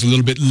Caleb was a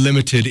little bit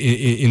limited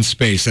in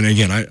space, and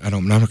again,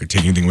 I'm not going to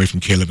take anything away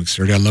from Caleb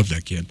McSurdy. I love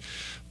that kid,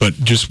 but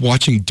just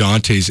watching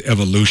Dante's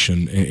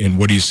evolution and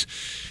what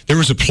there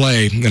was a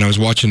play, and I was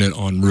watching it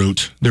en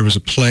route. There was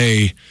a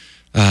play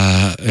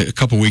a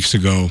couple weeks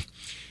ago,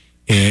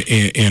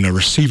 and a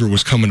receiver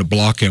was coming to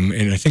block him,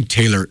 and I think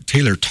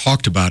Taylor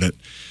talked about it.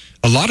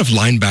 A lot of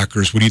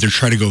linebackers would either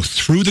try to go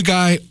through the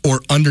guy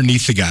or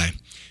underneath the guy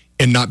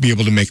and not be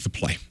able to make the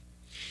play.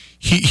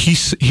 He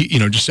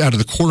just out of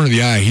the corner of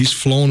the eye, he's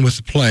flowing with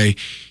the play.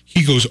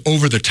 He goes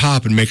over the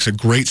top and makes a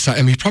great side.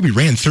 I mean, he probably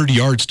ran 30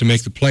 yards to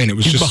make the play, and it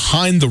was just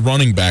behind the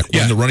running back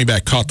when the running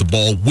back caught the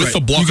ball with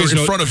the blocker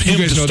in front of him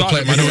to stop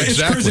him. I know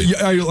exactly.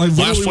 I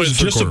literally was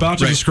just about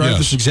to describe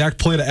this exact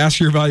play to ask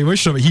your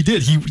evaluation of it. He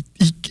did.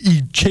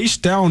 He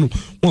chased down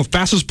one of the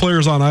fastest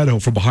players on Idaho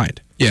from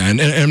behind. Yeah,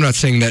 and I'm not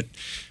saying that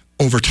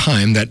over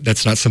time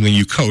that's not something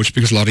you coach,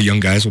 because a lot of young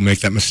guys will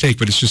make that mistake,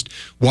 but it's just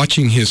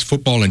watching his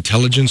football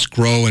intelligence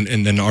grow,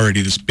 and then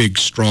already this big,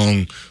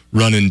 strong,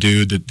 running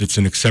dude that's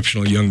an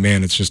exceptional young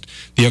man. It's just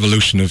the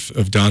evolution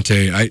of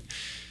Dante.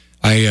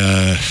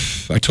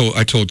 I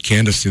told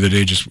Candace the other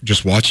day,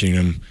 just watching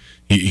him,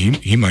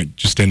 he might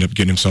just end up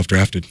getting himself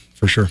drafted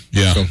for sure.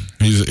 Yeah, so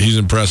he's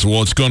impressive.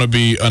 Well, it's going to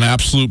be an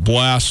absolute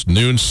blast.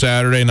 Noon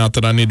Saturday. Not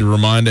that I need to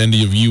remind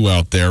any of you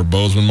out there,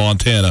 Bozeman,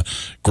 Montana,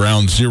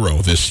 ground zero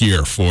this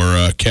year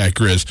for Cat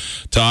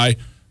Grizz. Ty,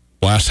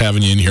 blast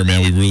having you in here,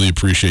 man. We really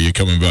appreciate you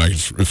coming back.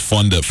 It's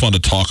fun to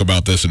talk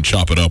about this and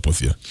chop it up with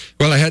you.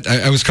 Well,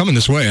 I was coming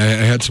this way.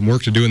 I had some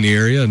work to do in the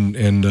area,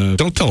 and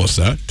don't tell us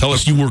that. Tell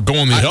us you were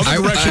going the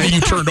other direction and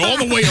you turned all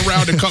the way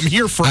around to come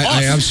here for us.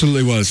 I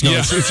absolutely was. No,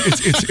 yeah.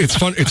 It's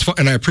fun. It's fun,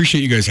 and I appreciate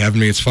you guys having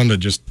me. It's fun to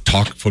just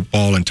talk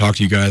football and talk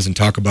to you guys and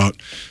talk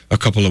about a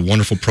couple of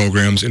wonderful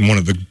programs in one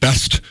of the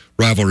best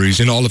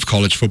rivalries in all of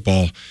college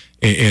football.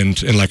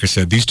 And like I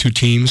said, these two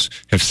teams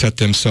have set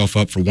themselves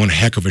up for one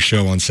heck of a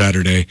show on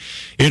Saturday.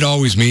 It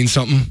always means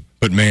something,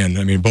 but man,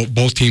 I mean,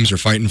 both teams are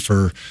fighting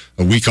for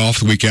a week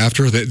off the week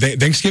after.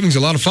 Thanksgiving's a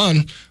lot of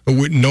fun,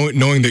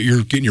 knowing that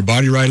you're getting your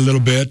body right a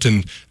little bit.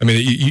 And I mean,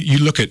 you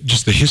look at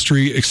just the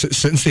history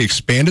since they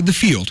expanded the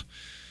field.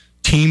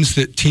 Teams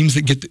that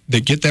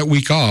get that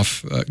week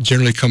off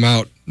generally come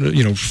out,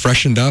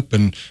 freshened up.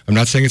 And I'm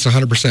not saying it's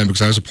 100%,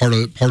 because I was a part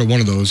of one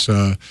of those.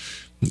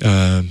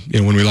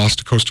 When we lost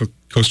to Coastal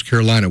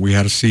Carolina, we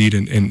had a seed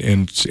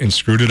and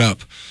screwed it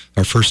up.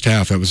 Our first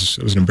half, it was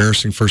an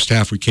embarrassing first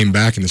half. We came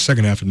back in the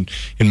second half and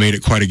made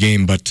it quite a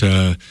game. But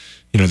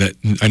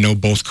that I know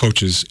both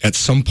coaches at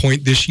some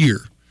point this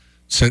year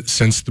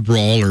since the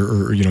brawl,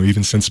 or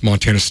even since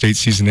Montana State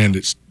season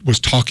ended, was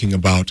talking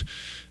about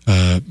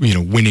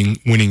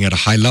winning at a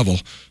high level,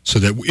 so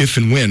that if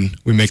and when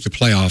we make the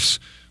playoffs,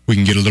 we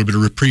can get a little bit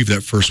of reprieve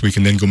that first week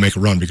and then go make a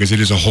run, because it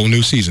is a whole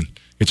new season.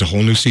 It's a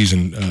whole new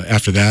season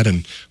after that,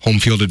 and home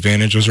field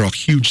advantage. Those are all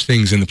huge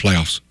things in the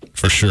playoffs.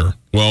 For sure.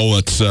 Well,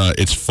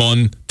 it's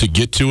fun to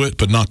get to it,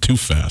 but not too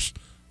fast.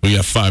 We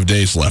have 5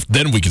 days left.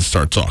 Then we can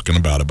start talking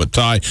about it. But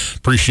Ty,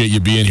 appreciate you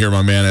being here,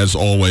 my man, as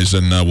always,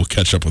 and we'll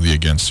catch up with you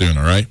again soon,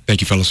 all right?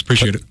 Thank you, fellas.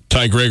 Appreciate it.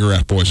 Ty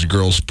Gregorath, boys and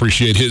girls.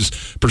 Appreciate his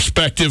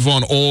perspective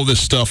on all this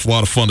stuff. A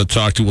lot of fun to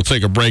talk to. We'll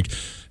take a break.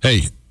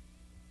 Hey,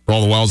 for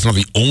all the while, it's not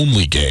the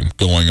only game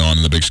going on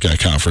in the Big Sky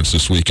Conference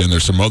this weekend.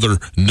 There's some other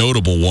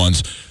notable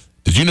ones.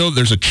 Did you know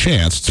there's a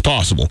chance, it's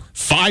possible,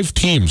 5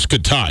 teams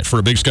could tie for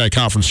a Big Sky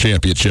Conference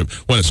championship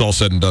when it's all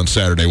said and done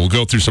Saturday? We'll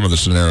go through some of the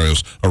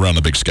scenarios around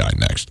the Big Sky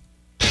next.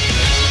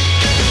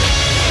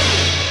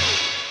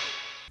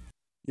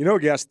 You know,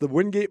 guests, the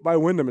Wingate by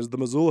Wyndham is the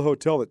Missoula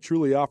hotel that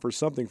truly offers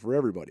something for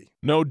everybody.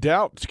 No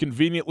doubt. It's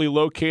conveniently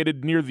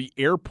located near the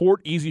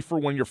airport, easy for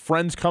when your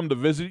friends come to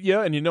visit you,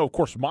 and of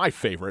course, my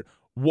favorite,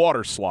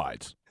 water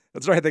slides.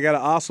 That's right. They got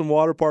an awesome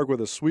water park with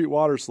a sweet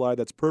water slide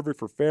that's perfect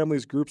for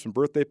families, groups, and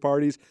birthday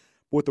parties.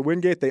 With the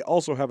Wingate, they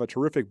also have a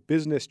terrific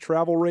business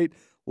travel rate,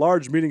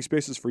 large meeting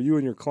spaces for you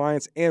and your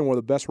clients, and one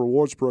of the best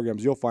rewards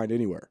programs you'll find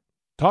anywhere.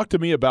 Talk to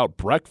me about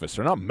breakfast.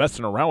 They're not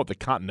messing around with the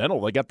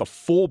Continental. They got the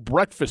full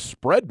breakfast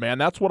spread, man.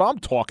 That's what I'm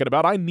talking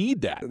about. I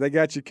need that. They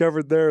got you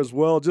covered there as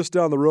well. Just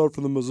down the road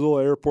from the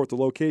Missoula Airport, the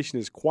location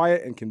is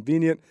quiet and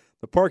convenient.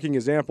 The parking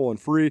is ample and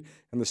free,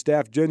 and the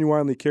staff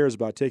genuinely cares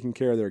about taking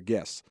care of their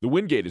guests. The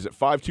Wingate is at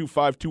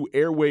 5252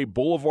 Airway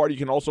Boulevard. You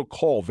can also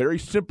call. Very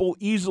simple,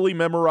 easily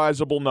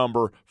memorizable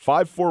number,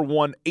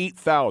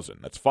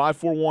 541-8000. That's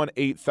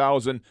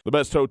 541-8000. The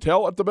best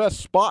hotel at the best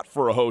spot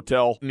for a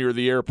hotel near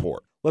the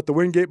airport. Let the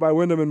Wingate by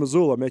Wyndham in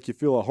Missoula make you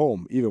feel at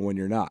home, even when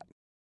you're not.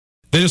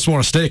 They just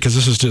want to stay because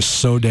this is just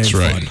so dang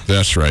fun.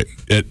 That's right.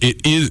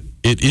 It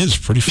is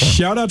pretty fun.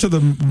 Shout out to the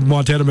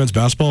Montana men's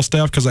basketball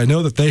staff, because I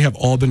know that they have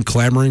all been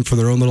clamoring for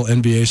their own little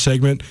NBA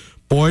segment.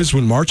 Boys,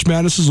 when March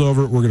Madness is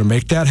over, we're going to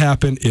make that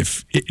happen.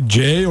 If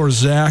Jay or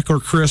Zach or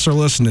Chris are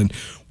listening,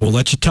 we'll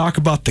let you talk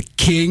about the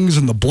Kings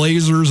and the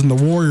Blazers and the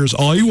Warriors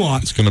all you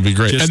want. It's going to be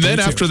great. And then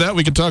after that,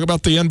 we can talk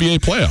about the NBA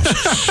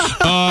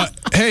playoffs.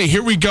 Hey,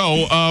 here we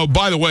go.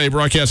 By the way,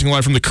 broadcasting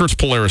live from the Kurtz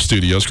Polaris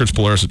studios. Kurtz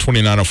Polaris at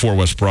 2904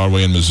 West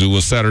Broadway in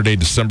Missoula. Saturday,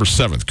 December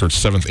 7th.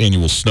 Kurt's 7th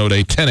annual snow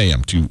day, 10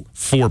 a.m. to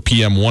 4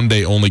 p.m. One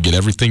day only. Get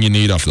everything you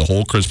need off the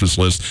whole Christmas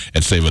list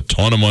and save a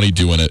ton of money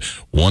doing it.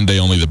 One day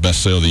only, the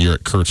best sale of the year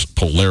at Kurtz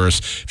Polaris.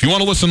 If you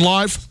want to listen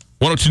live,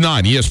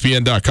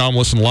 1029ESPN.com.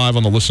 Listen live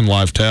on the Listen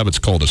Live tab. It's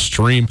called a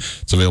stream.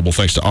 It's available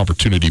thanks to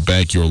Opportunity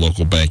Bank, your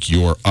local bank,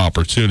 your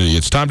opportunity.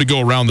 It's time to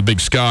go around the Big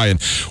Sky, and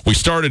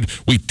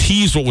we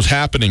teased what was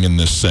happening in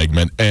this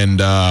segment, and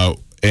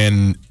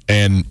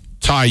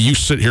Ty, you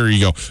sit here, you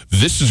go,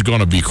 this is going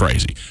to be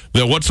crazy.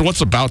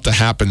 What's about to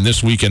happen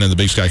this weekend in the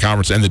Big Sky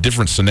Conference, and the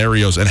different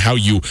scenarios, and how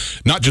you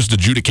not just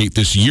adjudicate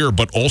this year,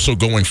 but also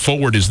going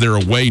forward, is there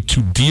a way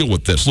to deal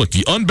with this? Look,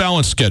 the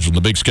unbalanced schedule in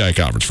the Big Sky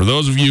Conference, for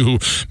those of you who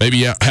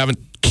maybe haven't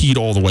keyed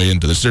all the way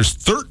into this, there's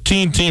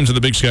 13 teams in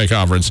the Big Sky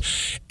Conference,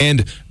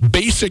 and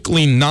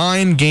basically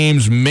 9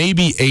 games,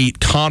 maybe 8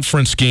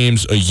 conference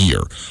games a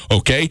year,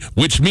 okay?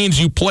 Which means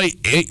you play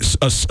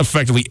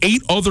effectively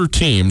 8 other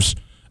teams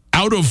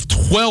out of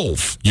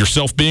 12,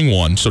 yourself being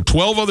one, so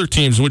 12 other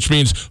teams, which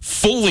means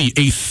fully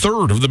a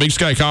third of the Big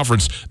Sky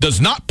Conference does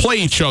not play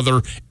each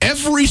other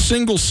every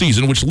single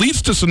season, which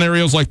leads to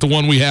scenarios like the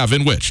one we have,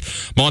 in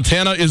which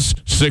Montana is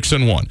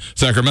 6-1,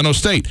 Sacramento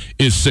State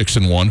is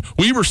 6-1,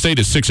 Weber State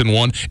is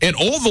 6-1, and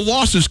all the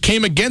losses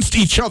came against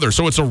each other.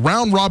 So it's a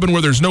round robin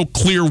where there's no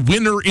clear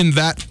winner in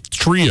that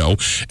trio.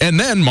 And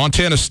then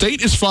Montana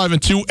State is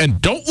 5-2,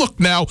 and don't look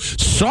now,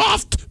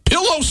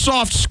 pillow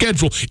soft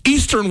schedule,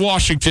 Eastern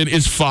Washington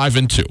is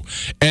 5-2.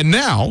 And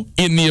now,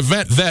 in the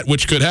event that,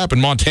 which could happen,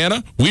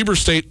 Montana, Weber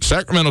State,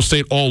 Sacramento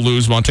State all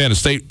lose. Montana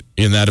State,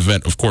 in that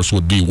event, of course,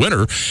 would be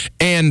winner.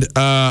 And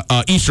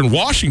Eastern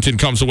Washington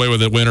comes away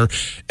with a winner.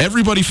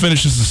 Everybody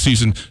finishes the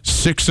season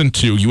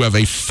 6-2. You have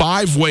a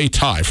 5-way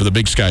tie for the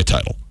Big Sky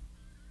title.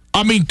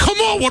 I mean, come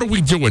on, what are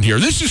we doing here?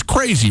 This is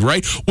crazy,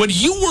 right? When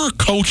you were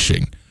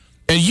coaching,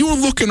 and you were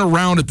looking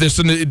around at this,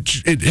 and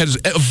it has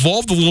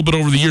evolved a little bit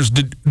over the years.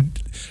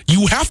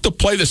 You have to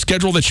play the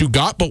schedule that you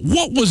got, but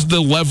what was the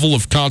level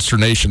of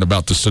consternation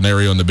about the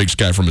scenario in the Big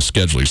Sky from a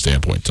scheduling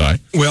standpoint, Ty?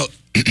 Well,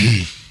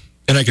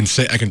 and I can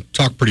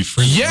talk pretty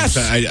freely. Yes,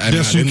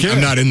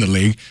 I'm not in the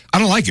league. I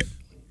don't like it.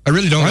 I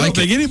really don't like it. I don't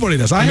think anybody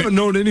does. I haven't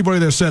known anybody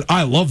that said,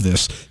 I love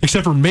this,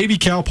 except for maybe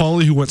Cal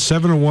Poly, who went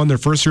 7-1 their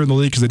first year in the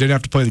league because they didn't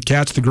have to play the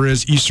Cats, the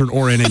Grizz, Eastern,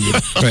 or NAU.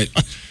 Right.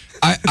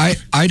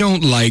 I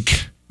don't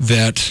like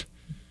that.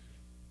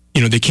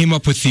 They came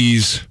up with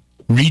these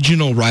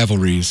regional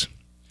rivalries,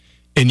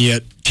 and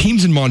yet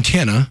teams in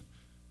Montana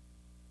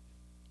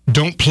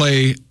don't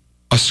play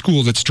a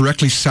school that's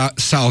directly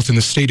south in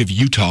the state of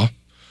Utah,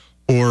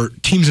 or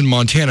teams in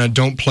Montana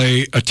don't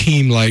play a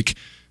team like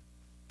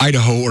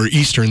Idaho or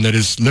Eastern that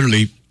is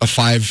literally a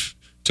 5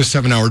 to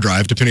 7 hour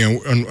drive, depending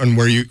on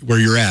where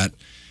you're at.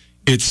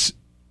 It's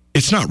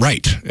not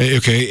right.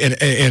 Okay,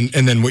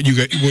 and then what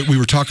we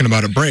were talking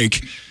about at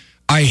break.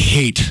 I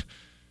hate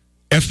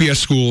FBS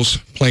schools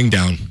playing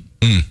down.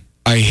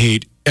 I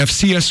hate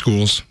FCS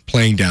schools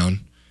playing down.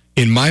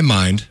 In my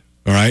mind,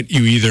 all right,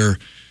 you either,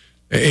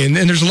 and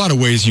there's a lot of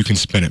ways you can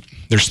spin it.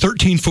 There's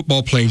 13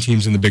 football playing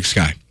teams in the Big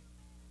Sky.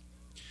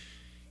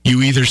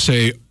 You either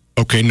say,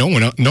 okay, no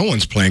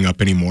one's playing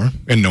up anymore,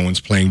 and no one's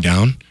playing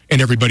down,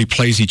 and everybody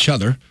plays each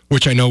other,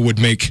 which I know would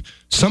make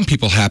some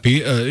people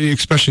happy,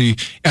 especially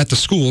at the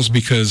schools,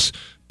 because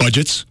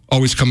budgets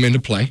always come into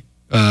play.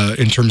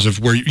 In terms of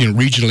where,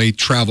 regionally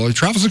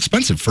travel's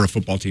expensive for a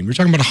football team. You're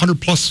talking about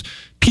 100 plus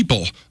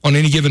people on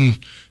any given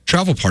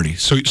travel party.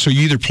 So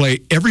you either play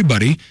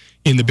everybody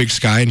in the Big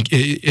Sky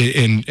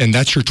and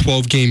that's your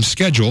 12 game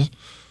schedule,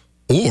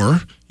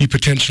 or you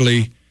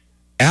potentially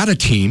add a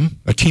team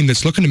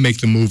that's looking to make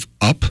the move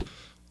up.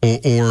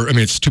 Or I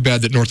mean, it's too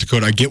bad that North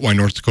Dakota. I get why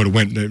North Dakota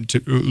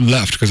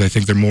left, because I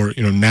think they're more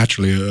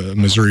naturally a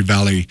Missouri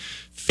Valley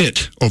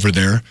fit over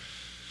there.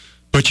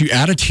 But you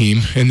add a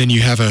team, and then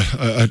you have a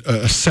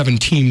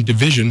 7-team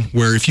division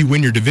where if you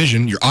win your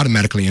division, you're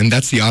automatically in.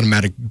 That's the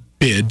automatic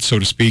bid, so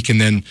to speak.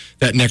 And then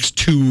that next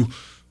 2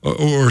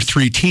 or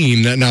 3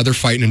 team, that now they're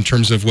fighting in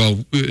terms of,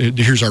 well,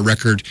 here's our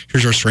record,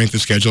 here's our strength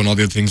of schedule, and all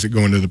the other things that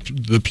go into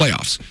the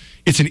playoffs.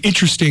 It's an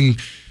interesting.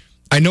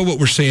 I know what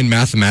we're saying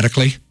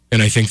mathematically,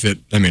 and I think that,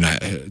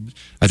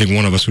 I think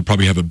one of us would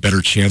probably have a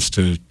better chance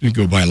to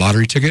go buy a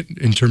lottery ticket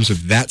in terms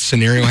of that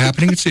scenario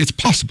happening. It's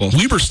possible.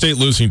 Weber State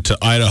losing to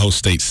Idaho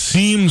State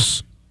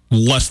seems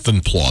less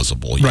than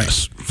plausible,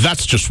 yes. Right.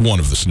 That's just one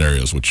of the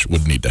scenarios which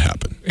would need to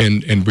happen.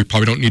 And we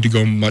probably don't need to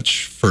go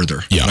much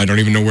further. Yeah. I don't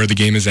even know where the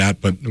game is at,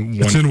 but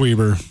it's in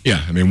Weber.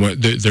 Yeah,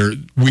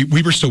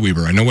 Weber's still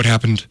Weber. I know what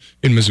happened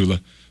in Missoula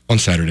on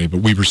Saturday,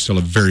 but Weber's still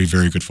a very,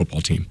 very good football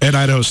team. And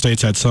Idaho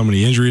State's had so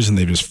many injuries, and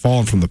they've just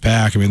fallen from the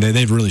pack. I mean,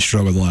 they've really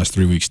struggled the last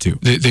 3 weeks too.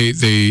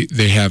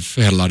 They have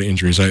had a lot of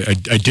injuries. I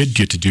did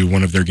get to do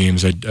one of their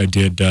games. I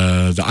did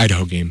the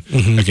Idaho game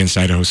against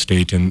Idaho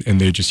State, and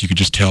you could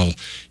tell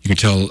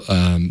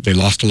they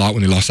lost a lot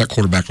when they lost that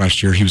quarterback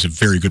last year. He was a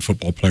very good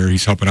football player.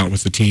 He's helping out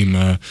with the team,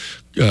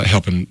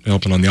 helping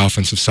on the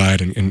offensive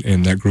side,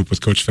 and that group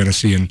with Coach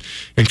Fennessy and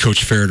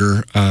Coach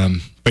Ferreter.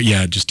 But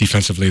yeah, just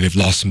defensively, they've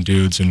lost some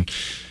dudes. And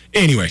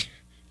anyway,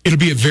 it'll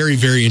be a very,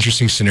 very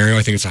interesting scenario.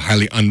 I think it's a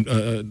highly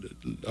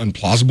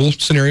unplausible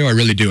scenario. I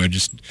really do. I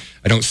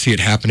don't see it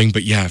happening.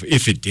 But yeah,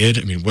 if it did,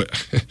 what?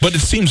 But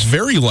it seems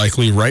very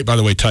likely, right? By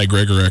the way, Ty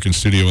Gregorek in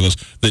studio with us,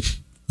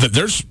 that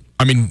there's,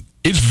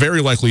 it's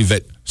very likely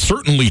that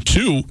certainly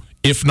 2,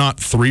 if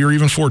not 3 or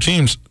even 4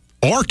 teams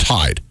are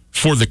tied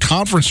for the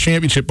conference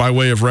championship by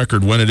way of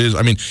record when it is.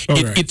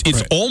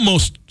 It's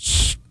almost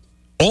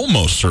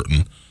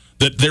certain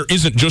that there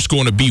isn't just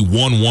going to be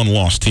one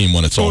one-loss team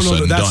when it's all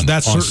said and done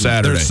that's on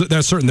certain. Saturday.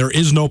 That's certain. There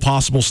is no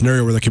possible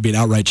scenario where there could be an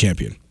outright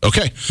champion.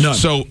 Okay. None.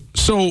 So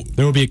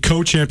there will be a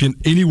co-champion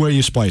any way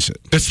you splice it.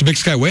 That's the Big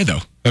Sky way, though.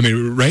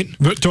 Right?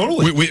 But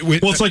totally. Well,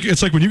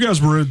 it's like when you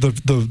guys were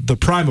the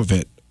prime of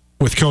it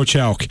with Coach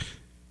Houck.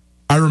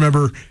 I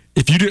remember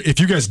if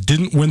you guys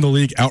didn't win the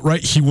league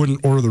outright, he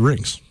wouldn't order the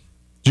rings.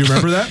 Do you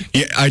remember that?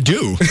 Yeah, I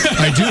do.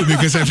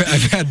 Because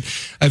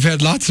I've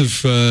had lots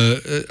of.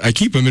 I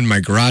keep them in my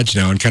garage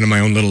now, and kind of my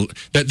own little.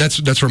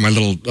 That's where my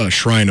little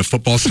shrine of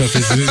football stuff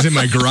is in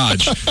my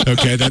garage.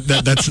 Okay,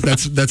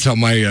 that's how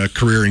my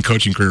career and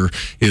coaching career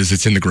is.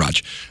 It's in the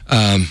garage.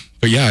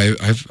 But yeah,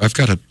 I've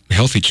got a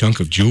healthy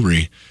chunk of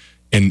jewelry.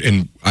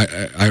 And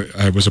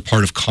I was a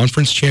part of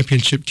conference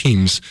championship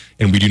teams,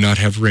 and we do not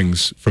have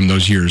rings from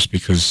those years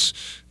because,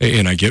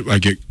 and I get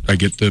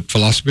the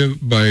philosophy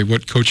by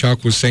what Coach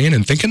Houck was saying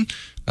and thinking.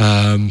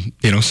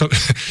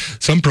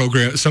 Some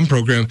programs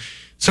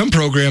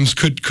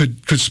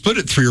could split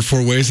it 3 or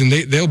 4 ways, and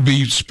they'll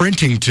be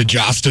sprinting to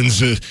Jostens,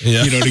 to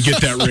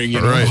get that ring.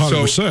 Right.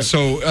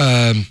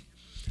 100%.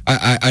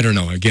 I don't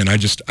know. Again, I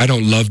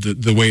don't love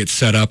the way it's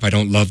set up. I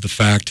don't love the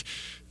fact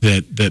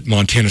that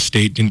Montana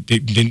State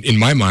didn't, in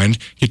my mind,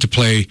 get to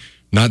play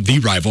not the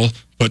rival,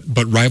 but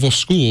rival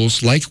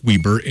schools like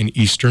Weber and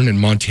Eastern and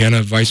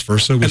Montana, vice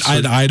versa.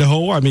 And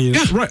Idaho,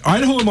 right.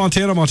 Idaho and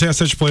Montana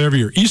State play every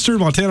year. Eastern,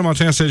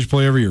 Montana State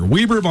play every year.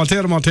 Weber,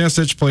 Montana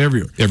State play every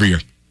year. Every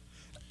year.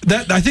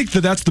 I think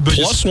that's the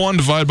biggest. +1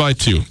 divided by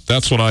 2.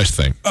 That's what I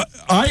think.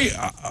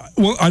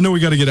 I know we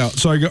got to get out.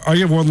 So I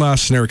give one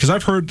last scenario because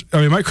I've heard.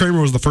 Mike Kramer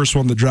was the first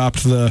one that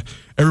dropped the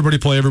everybody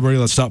play everybody.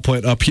 Let's stop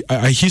playing up.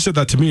 He said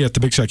that to me at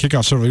the Big Sky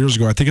Kickoff several years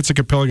ago. I think it's a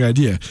compelling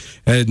idea,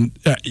 and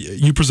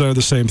you presented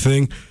the same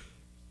thing.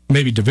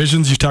 Maybe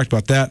divisions. You talked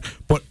about that,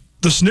 but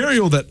the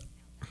scenario that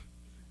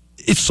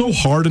it's so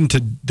hardened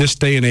to this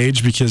day and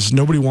age because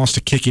nobody wants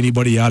to kick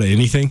anybody out of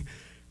anything.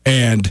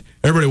 And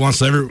everybody wants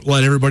to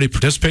let everybody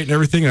participate in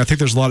everything. And I think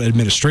there's a lot of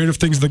administrative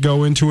things that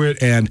go into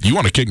it. And you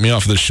want to kick me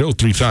off this show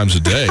 3 times a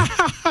day.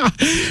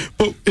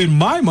 But in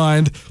my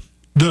mind,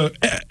 the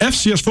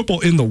FCS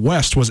football in the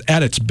West was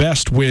at its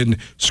best when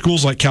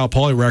schools like Cal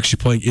Poly were actually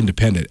playing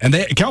independent. And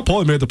Cal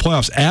Poly made the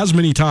playoffs as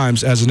many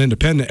times as an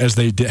independent as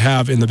they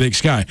have in the Big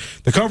Sky.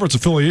 The conference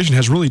affiliation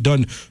has really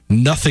done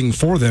nothing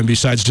for them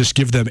besides just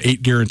give them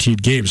 8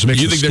 guaranteed games.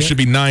 You think there should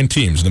be 9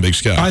 teams in the Big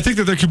Sky? I think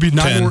that there could be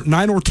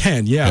 9 or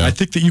 10. Yeah, I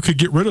think that you could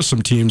get rid of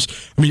some teams.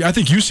 I mean, I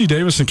think UC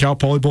Davis and Cal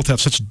Poly both have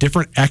such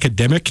different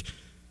academic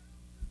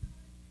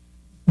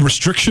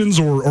restrictions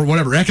or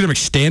whatever academic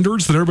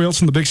standards that everybody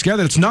else in the Big Sky,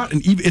 that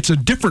it's a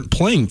different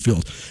playing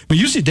field. But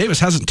UC Davis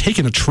hasn't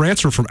taken a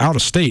transfer from out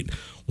of state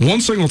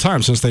one single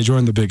time since they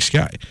joined the Big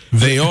Sky.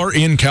 They are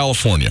in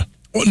California.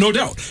 Well, no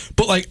doubt.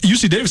 But like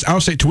UC Davis out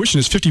of state tuition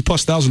is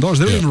 $50,000+.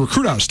 They don't even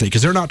recruit out of state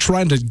because they're not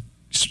trying to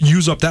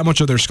use up that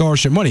much of their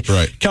scholarship money.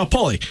 Right. Cal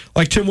Poly,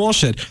 like Tim Walsh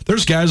said,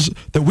 there's guys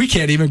that we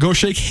can't even go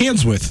shake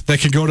hands with that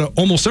can go to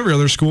almost every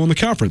other school in the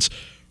conference.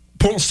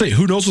 Portland State,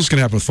 who knows what's going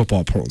to happen with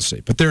football at Portland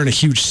State, but they're in a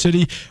huge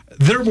city.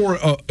 They're more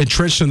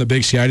entrenched in the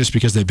Big Sky just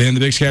because they've been in the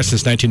Big Sky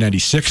since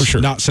 1996, for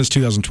sure. Not since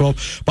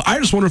 2012. But I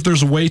just wonder if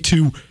there's a way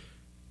to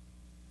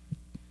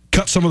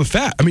cut some of the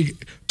fat. I mean,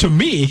 to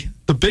me,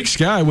 the Big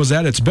Sky was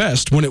at its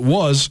best when it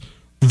was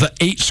the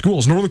 8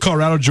 schools. Northern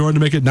Colorado joined to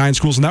make it 9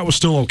 schools, and that was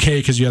still okay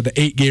because you had the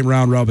 8-game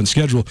round-robin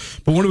schedule.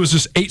 But when it was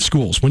just 8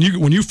 schools, when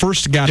you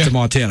first got to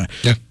Montana,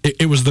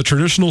 it was the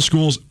traditional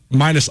schools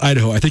minus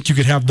Idaho. I think you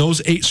could have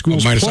those 8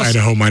 schools minus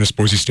Idaho, minus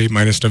Boise State,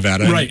 minus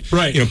Nevada. Right.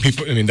 You know,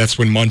 people. I mean, that's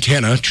when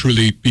Montana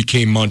truly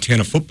became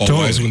Montana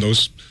football-wise, when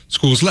those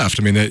schools left.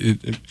 I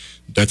mean,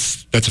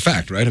 that's a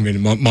fact, right? I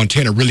mean,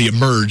 Montana really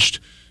emerged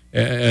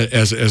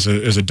as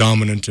a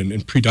dominant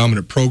and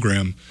predominant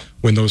program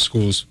when those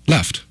schools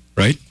left.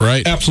 Right.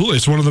 Absolutely.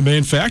 It's one of the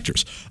main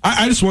factors.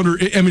 I just wonder,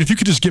 I mean, if you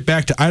could just get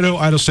back to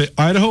Idaho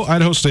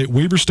State,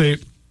 Weber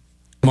State,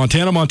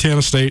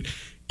 Montana State,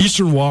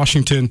 Eastern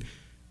Washington,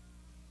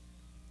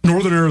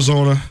 Northern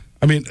Arizona.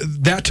 I mean,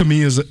 that to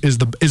me is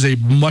a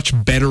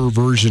much better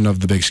version of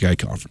the Big Sky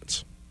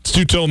Conference. It's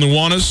Tutel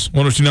Nuanez,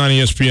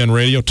 102.9 ESPN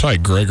Radio. Ty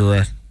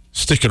Gregorak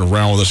sticking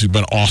around with us. You've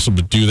been awesome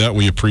to do that.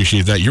 We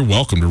appreciate that. You're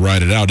welcome to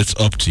ride it out. It's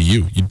up to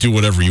you. You do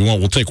whatever you want.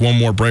 We'll take one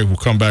more break. We'll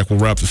come back. We'll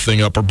wrap the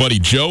thing up. Our buddy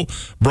Joe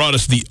brought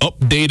us the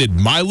updated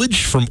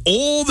mileage from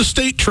all the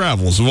state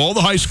travels of all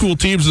the high school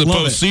teams in the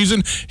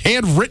postseason.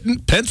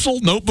 Handwritten, pencil,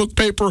 notebook,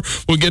 paper.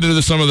 We'll get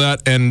into some of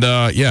that. And,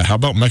 how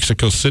about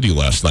Mexico City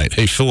last night?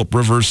 Hey, Phillip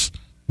Rivers.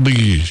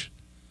 Okay,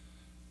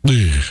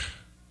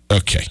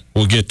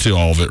 we'll get to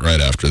all of it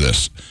right after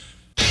this.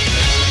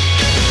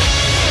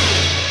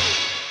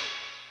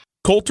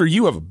 Coulter,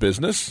 you have a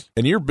business,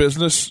 and your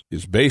business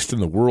is based in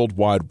the World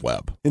Wide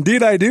Web.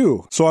 Indeed, I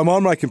do. So I'm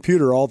on my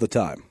computer all the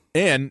time.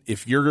 And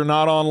if you're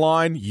not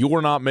online,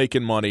 you're not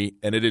making money,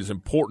 and it is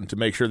important to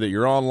make sure that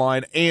you're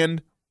online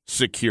and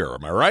secure.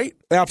 Am I right?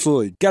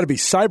 Absolutely. Got to be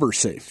cyber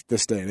safe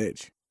this day and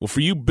age. Well,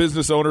 for you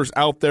business owners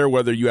out there,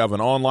 whether you have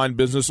an online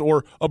business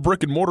or a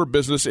brick-and-mortar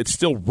business, it's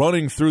still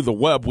running through the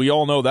web. We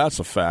all know that's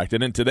a fact.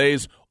 And in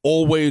today's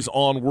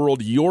always-on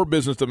world, your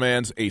business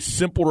demands a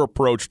simpler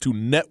approach to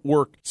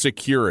network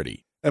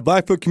security. At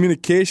Blackfoot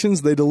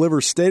Communications, they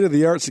deliver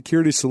state-of-the-art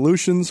security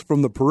solutions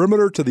from the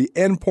perimeter to the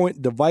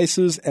endpoint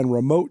devices and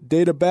remote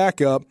data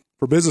backup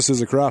for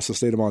businesses across the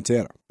state of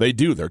Montana. They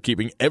do. They're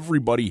keeping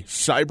everybody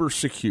cyber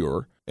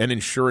secure and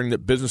ensuring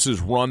that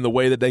businesses run the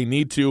way that they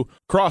need to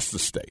across the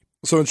state.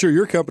 So ensure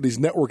your company's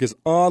network is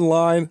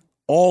online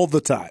all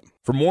the time.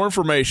 For more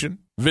information,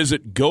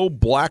 visit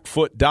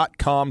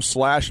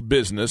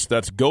goblackfoot.com/business.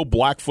 That's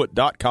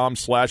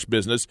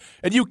goblackfoot.com/business.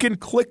 And you can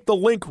click the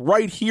link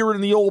right here in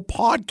the old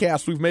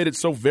podcast. We've made it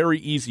so very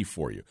easy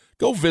for you.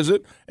 Go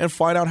visit and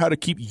find out how to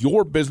keep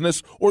your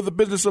business or the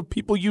business of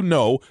people you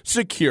know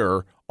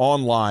secure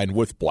online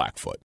with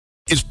Blackfoot.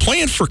 Is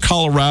playing for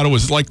Colorado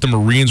is like the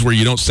Marines where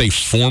you don't say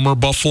former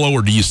Buffalo,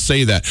 or do you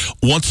say that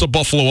once a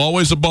Buffalo,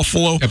 always a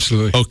Buffalo?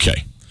 Absolutely.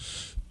 Okay.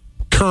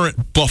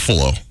 Current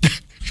Buffalo.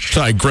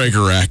 Ty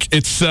Gregorak.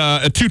 It's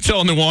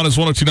Tutel Nuanez,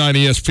 102.9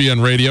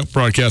 ESPN Radio,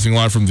 broadcasting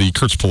live from the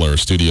Kurtz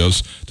Polaris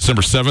Studios,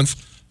 December 7th,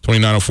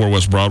 2904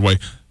 West Broadway.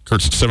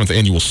 Kurt's 7th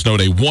annual snow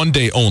day, one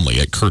day only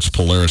at Kurtz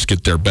Polaris.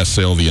 Get their best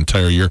sale of the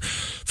entire year.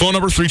 Phone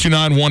number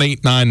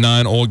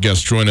 329-1899. All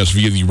guests join us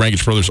via the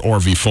Rankage Brothers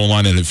RV phone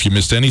line. And if you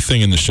missed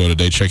anything in the show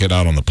today, check it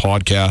out on the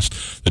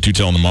podcast. The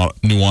Tutel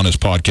Nuanez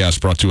podcast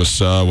brought to us,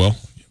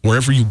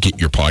 wherever you get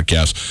your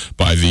podcast,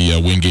 by the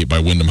Wingate by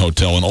Wyndham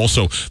Hotel. And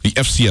also the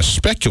FCS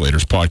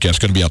Speculators podcast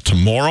going to be out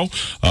tomorrow.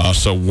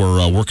 So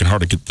we're working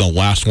hard to get the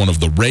last one of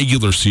the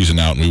regular season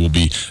out, and we will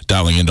be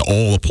dialing into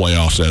all the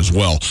playoffs as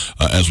well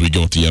as we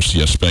go with the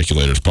FCS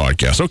Speculators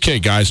podcast. Okay,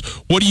 guys,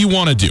 what do you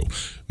want to do?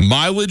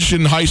 Mileage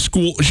in high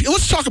school.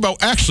 Let's talk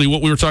about actually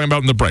what we were talking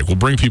about in the break. We'll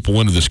bring people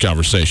into this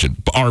conversation.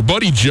 Our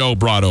buddy Joe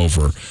brought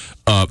over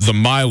the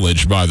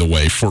mileage, by the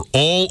way, for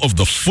all of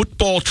the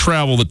football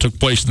travel that took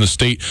place in the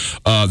state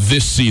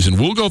this season.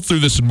 We'll go through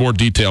this in more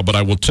detail, but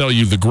I will tell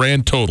you the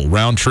grand total,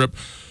 round trip,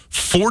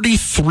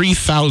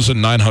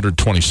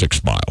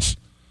 43,926 miles.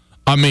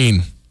 I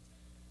mean,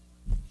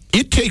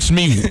 It takes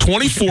me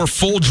 24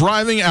 full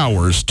driving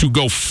hours to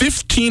go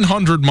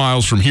 1,500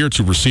 miles from here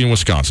to Racine,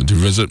 Wisconsin, to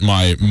visit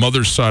my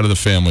mother's side of the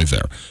family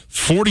there.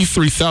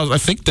 43,000. I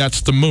think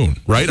that's the moon,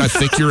 right? I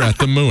think you're at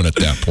the moon at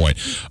that point.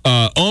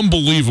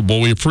 Unbelievable.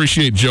 We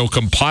appreciate Joe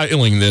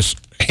compiling this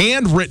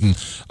handwritten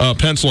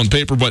pencil and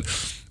paper. But,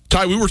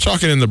 Ty, we were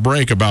talking in the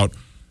break about,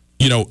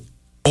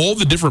 all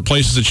the different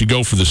places that you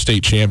go for the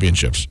state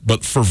championships.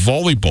 But for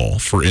volleyball,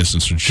 for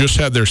instance, who just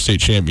had their state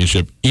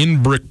championship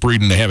in Brick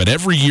Breeden, they have it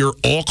every year,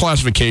 all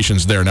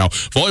classifications there. Now,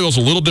 volleyball's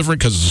a little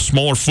different because it's a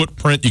smaller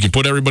footprint. You can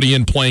put everybody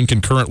in playing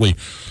concurrently.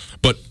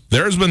 But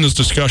there has been this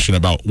discussion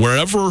about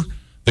wherever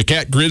the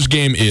Cat Grizz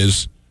game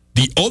is,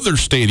 the other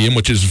stadium,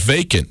 which is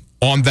vacant,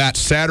 on that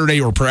Saturday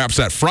or perhaps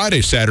that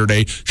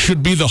Saturday,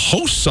 should be the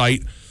host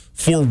site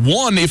for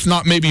one, if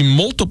not maybe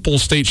multiple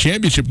state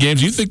championship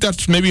games. You think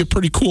that's maybe a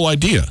pretty cool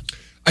idea?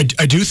 I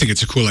do think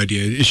it's a cool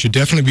idea. It should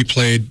definitely be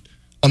played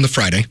on the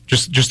Friday,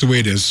 just the way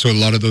it is. So a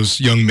lot of those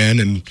young men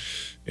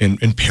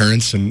and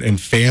parents and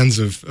fans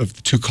of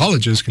the two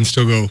colleges can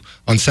still go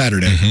on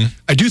Saturday. Mm-hmm.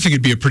 I do think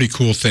it'd be a pretty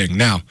cool thing.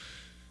 Now,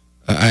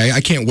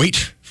 I can't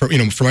wait for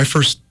my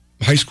first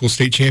high school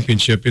state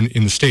championship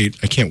in the state.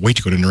 I can't wait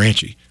to go to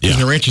Naranche. Because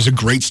Naranche is a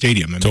great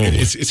stadium. I mean, totally.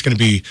 It's going to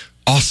be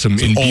awesome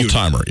in Butte.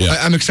 All-timer, yeah.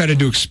 I'm excited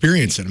to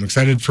experience it. I'm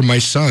excited for my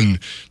son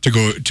to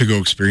go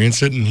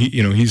experience it. And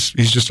he's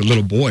just a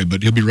little boy,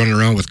 but he'll be running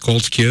around with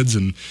Colts kids,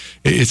 and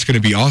it's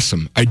going to be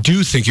awesome. I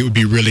do think it would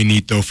be really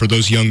neat, though, for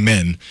those young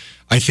men.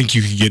 I think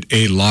you could get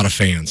a lot of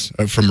fans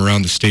from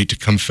around the state to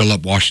come fill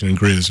up Washington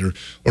Grizz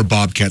or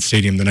Bobcat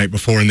Stadium the night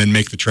before and then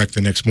make the trek the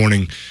next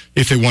morning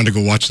if they wanted to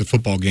go watch the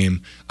football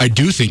game. I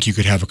do think you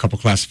could have a couple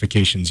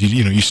classifications.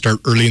 You start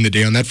early in the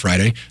day on that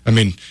Friday. I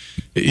mean,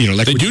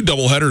 like they do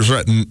doubleheaders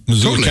right in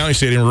Missoula County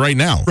Stadium right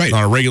now, right,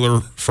 on a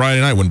regular Friday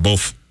night when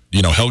both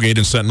Hellgate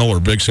and Sentinel or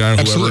Big Sky,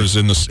 whoever is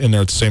in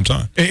there at the same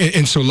time.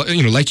 And so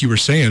like you were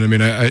saying, I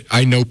mean,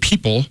 I know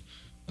people.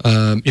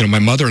 My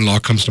mother-in-law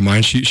comes to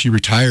mind. She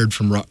retired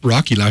from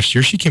Rocky last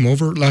year. She came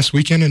over last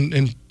weekend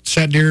and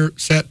sat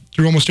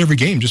through almost every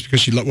game just because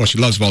she loves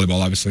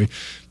volleyball, obviously.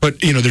 But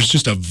there's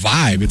just a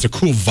vibe. It's a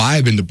cool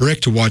vibe in the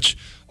Brick to watch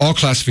all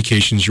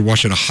classifications. You're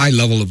watching a high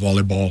level of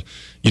volleyball.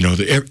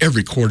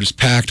 Every court is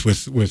packed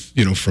with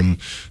from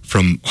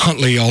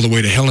Huntley all the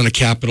way to Helena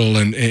Capital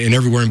and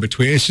everywhere in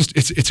between.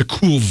 It's a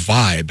cool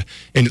vibe.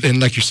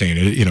 And like you're saying,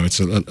 it's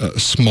a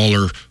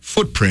smaller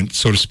footprint,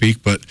 so to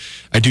speak. But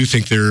I do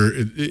think there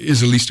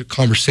is at least a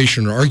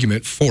conversation or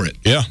argument for it.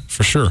 Yeah,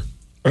 for sure.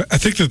 I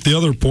think that the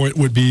other point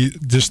would be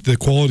just the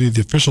quality of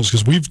the officials,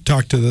 because we've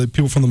talked to the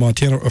people from the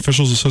Montana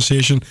Officials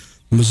Association,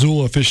 the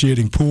Missoula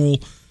officiating pool.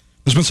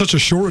 There's been such a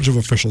shortage of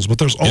officials, but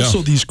there's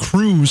also these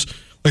crews.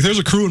 Like there's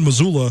a crew in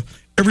Missoula.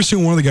 Every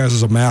single one of the guys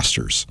is a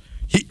master's.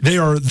 They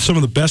are some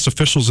of the best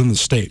officials in the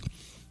state.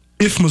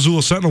 If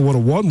Missoula Sentinel would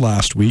have won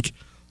last week,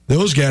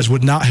 those guys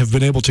would not have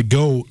been able to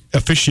go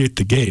officiate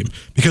the game.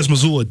 Because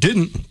Missoula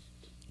didn't,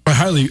 I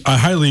think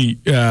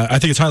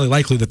it's highly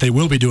likely that they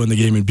will be doing the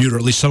game in Butte, or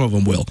at least some of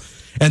them will.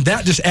 And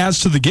that just adds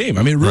to the game.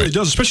 I mean, it really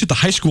does, especially at the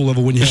high school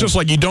level. It's just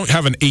like you don't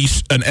have an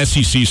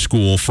SEC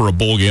school for a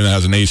bowl game that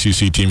has an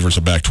ACC team versus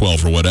a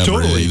Pac-12 or whatever.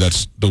 Totally.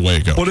 That's the way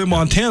it goes. But in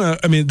Montana,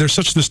 I mean, there's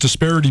such this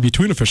disparity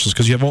between officials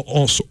because you have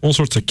all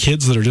sorts of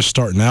kids that are just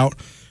starting out.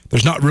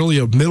 There's not really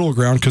a middle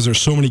ground because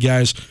there's so many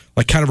guys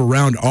like kind of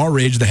around our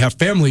age that have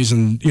families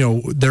and,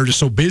 they're just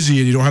so busy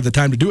and you don't have the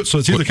time to do it. So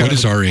it's either what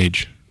is our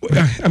age?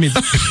 I mean,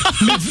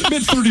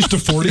 mid 30s to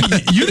 40.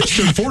 You just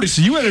turned 40,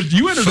 so you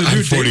entered a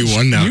new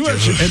 41 now. You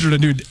entered a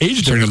new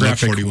age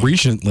demographic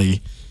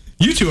recently.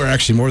 You two are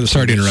actually more the same.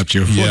 Sorry to interrupt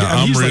you. Yeah,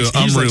 I'm really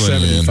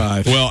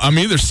 75. Well, I'm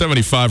either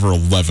 75 or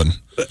 11.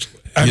 It's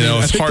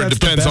hard.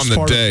 Depends on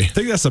the day. I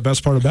think that's the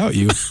best part about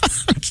you.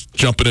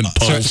 Jumping in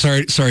poles.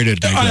 Sorry to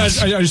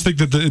digress. I just think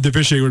that the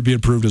officiating would be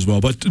improved as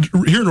well. But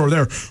here nor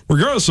there,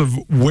 regardless of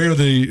where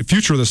the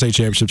future of the state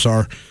championships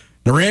are,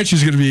 Naranche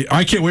is going to be,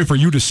 I can't wait for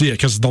you to see it,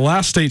 because the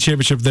last state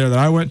championship there that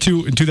I went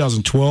to in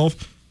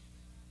 2012,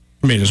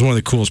 I mean, it's one of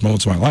the coolest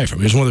moments of my life. I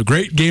mean, it's one of the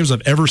great games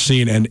I've ever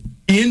seen. And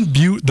in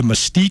Butte, the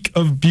mystique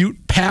of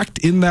Butte, packed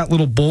in that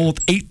little bowl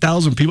with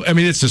 8,000 people. I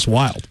mean, it's just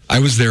wild. I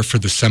was there for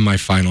the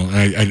semifinal.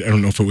 I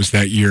don't know if it was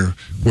that year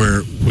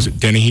where, was it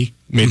Dennehy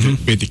made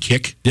the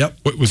kick? Yep.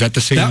 Was that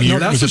the same year?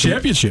 No, that's the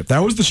championship.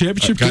 That was the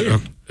championship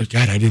game.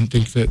 God, I didn't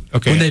think that.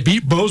 Okay. When they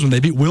beat Bozeman, they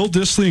beat Will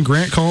Disley and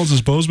Grant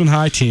Collins' Bozeman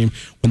High team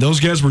when those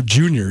guys were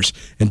juniors,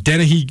 and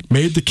Dennehy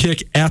made the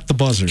kick at the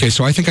buzzer. Okay,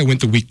 so I think I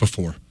went the week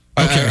before.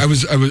 Okay, I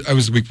was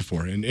the week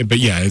before, but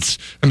yeah,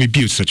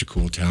 Butte's such a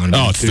cool town.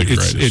 It's the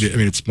greatest.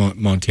 It's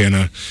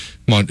Montana.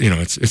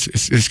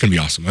 It's going to be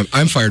awesome.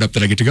 I'm fired up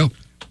that I get to go.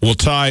 Well,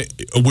 Ty,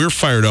 we're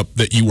fired up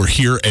that you were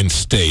here and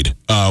stayed.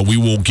 We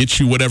will get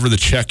you whatever the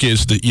check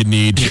is that you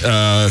need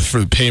for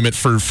the payment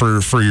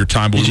for your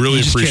time, but we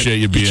really appreciate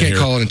you being here. You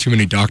can't call in too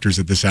many doctors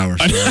at this hour.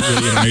 So,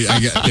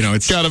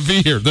 it's got to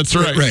be here. That's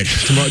right. Right.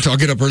 Tomorrow, I'll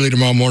get up early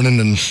tomorrow morning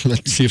and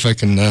see if I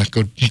can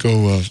go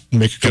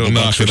make a couple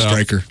bucks for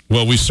Striker.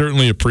 Well, we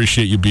certainly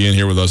appreciate you being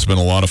here with us. It's been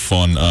a lot of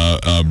fun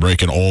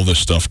breaking all this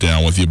stuff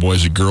down with you,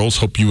 boys and girls.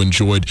 Hope you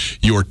enjoyed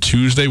your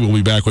Tuesday. We'll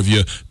be back with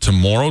you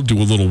tomorrow. Do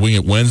a little Wing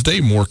It Wednesday.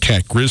 More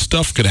Cat Grizz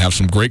stuff. Going to have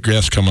some great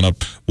guests coming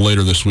up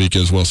later this week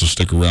as well, so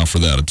stick around for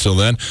that. Until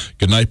then,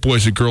 good night,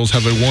 boys and girls.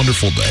 Have a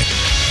wonderful day.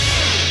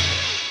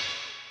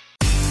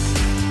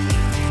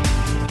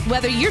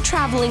 Whether you're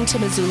traveling to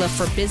Missoula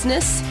for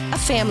business, a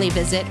family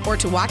visit, or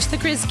to watch the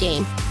Grizz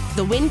game,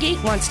 the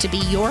Wingate wants to be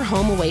your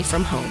home away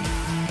from home.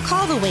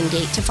 Call the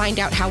Wingate to find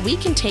out how we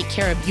can take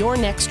care of your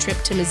next trip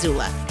to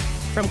Missoula.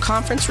 From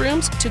conference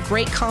rooms to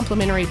great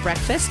complimentary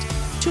breakfast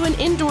to an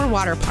indoor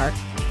water park,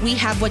 we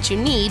have what you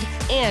need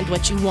and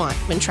what you want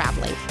when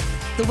traveling.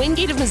 The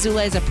Wingate of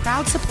Missoula is a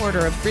proud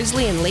supporter of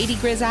Grizzly and Lady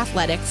Grizz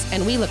athletics,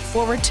 and we look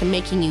forward to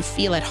making you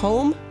feel at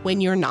home when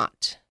you're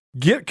not.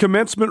 Get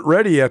commencement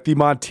ready at the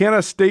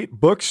Montana State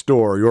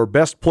Bookstore, your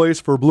best place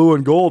for blue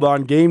and gold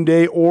on game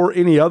day or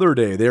any other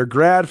day. Their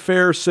grad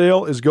fair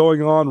sale is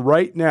going on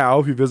right now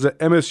if you visit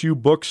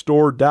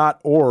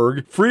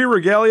msubookstore.org. Free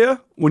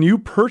regalia when you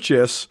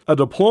purchase a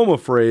diploma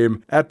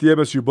frame at the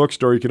MSU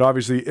Bookstore. You can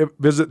obviously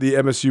visit the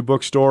MSU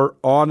Bookstore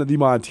on the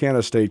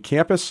Montana State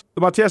campus.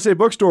 The Montana State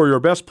Bookstore, your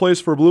best place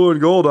for blue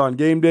and gold on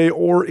game day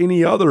or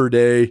any other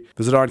day.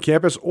 Visit on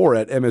campus or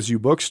at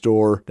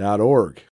msubookstore.org.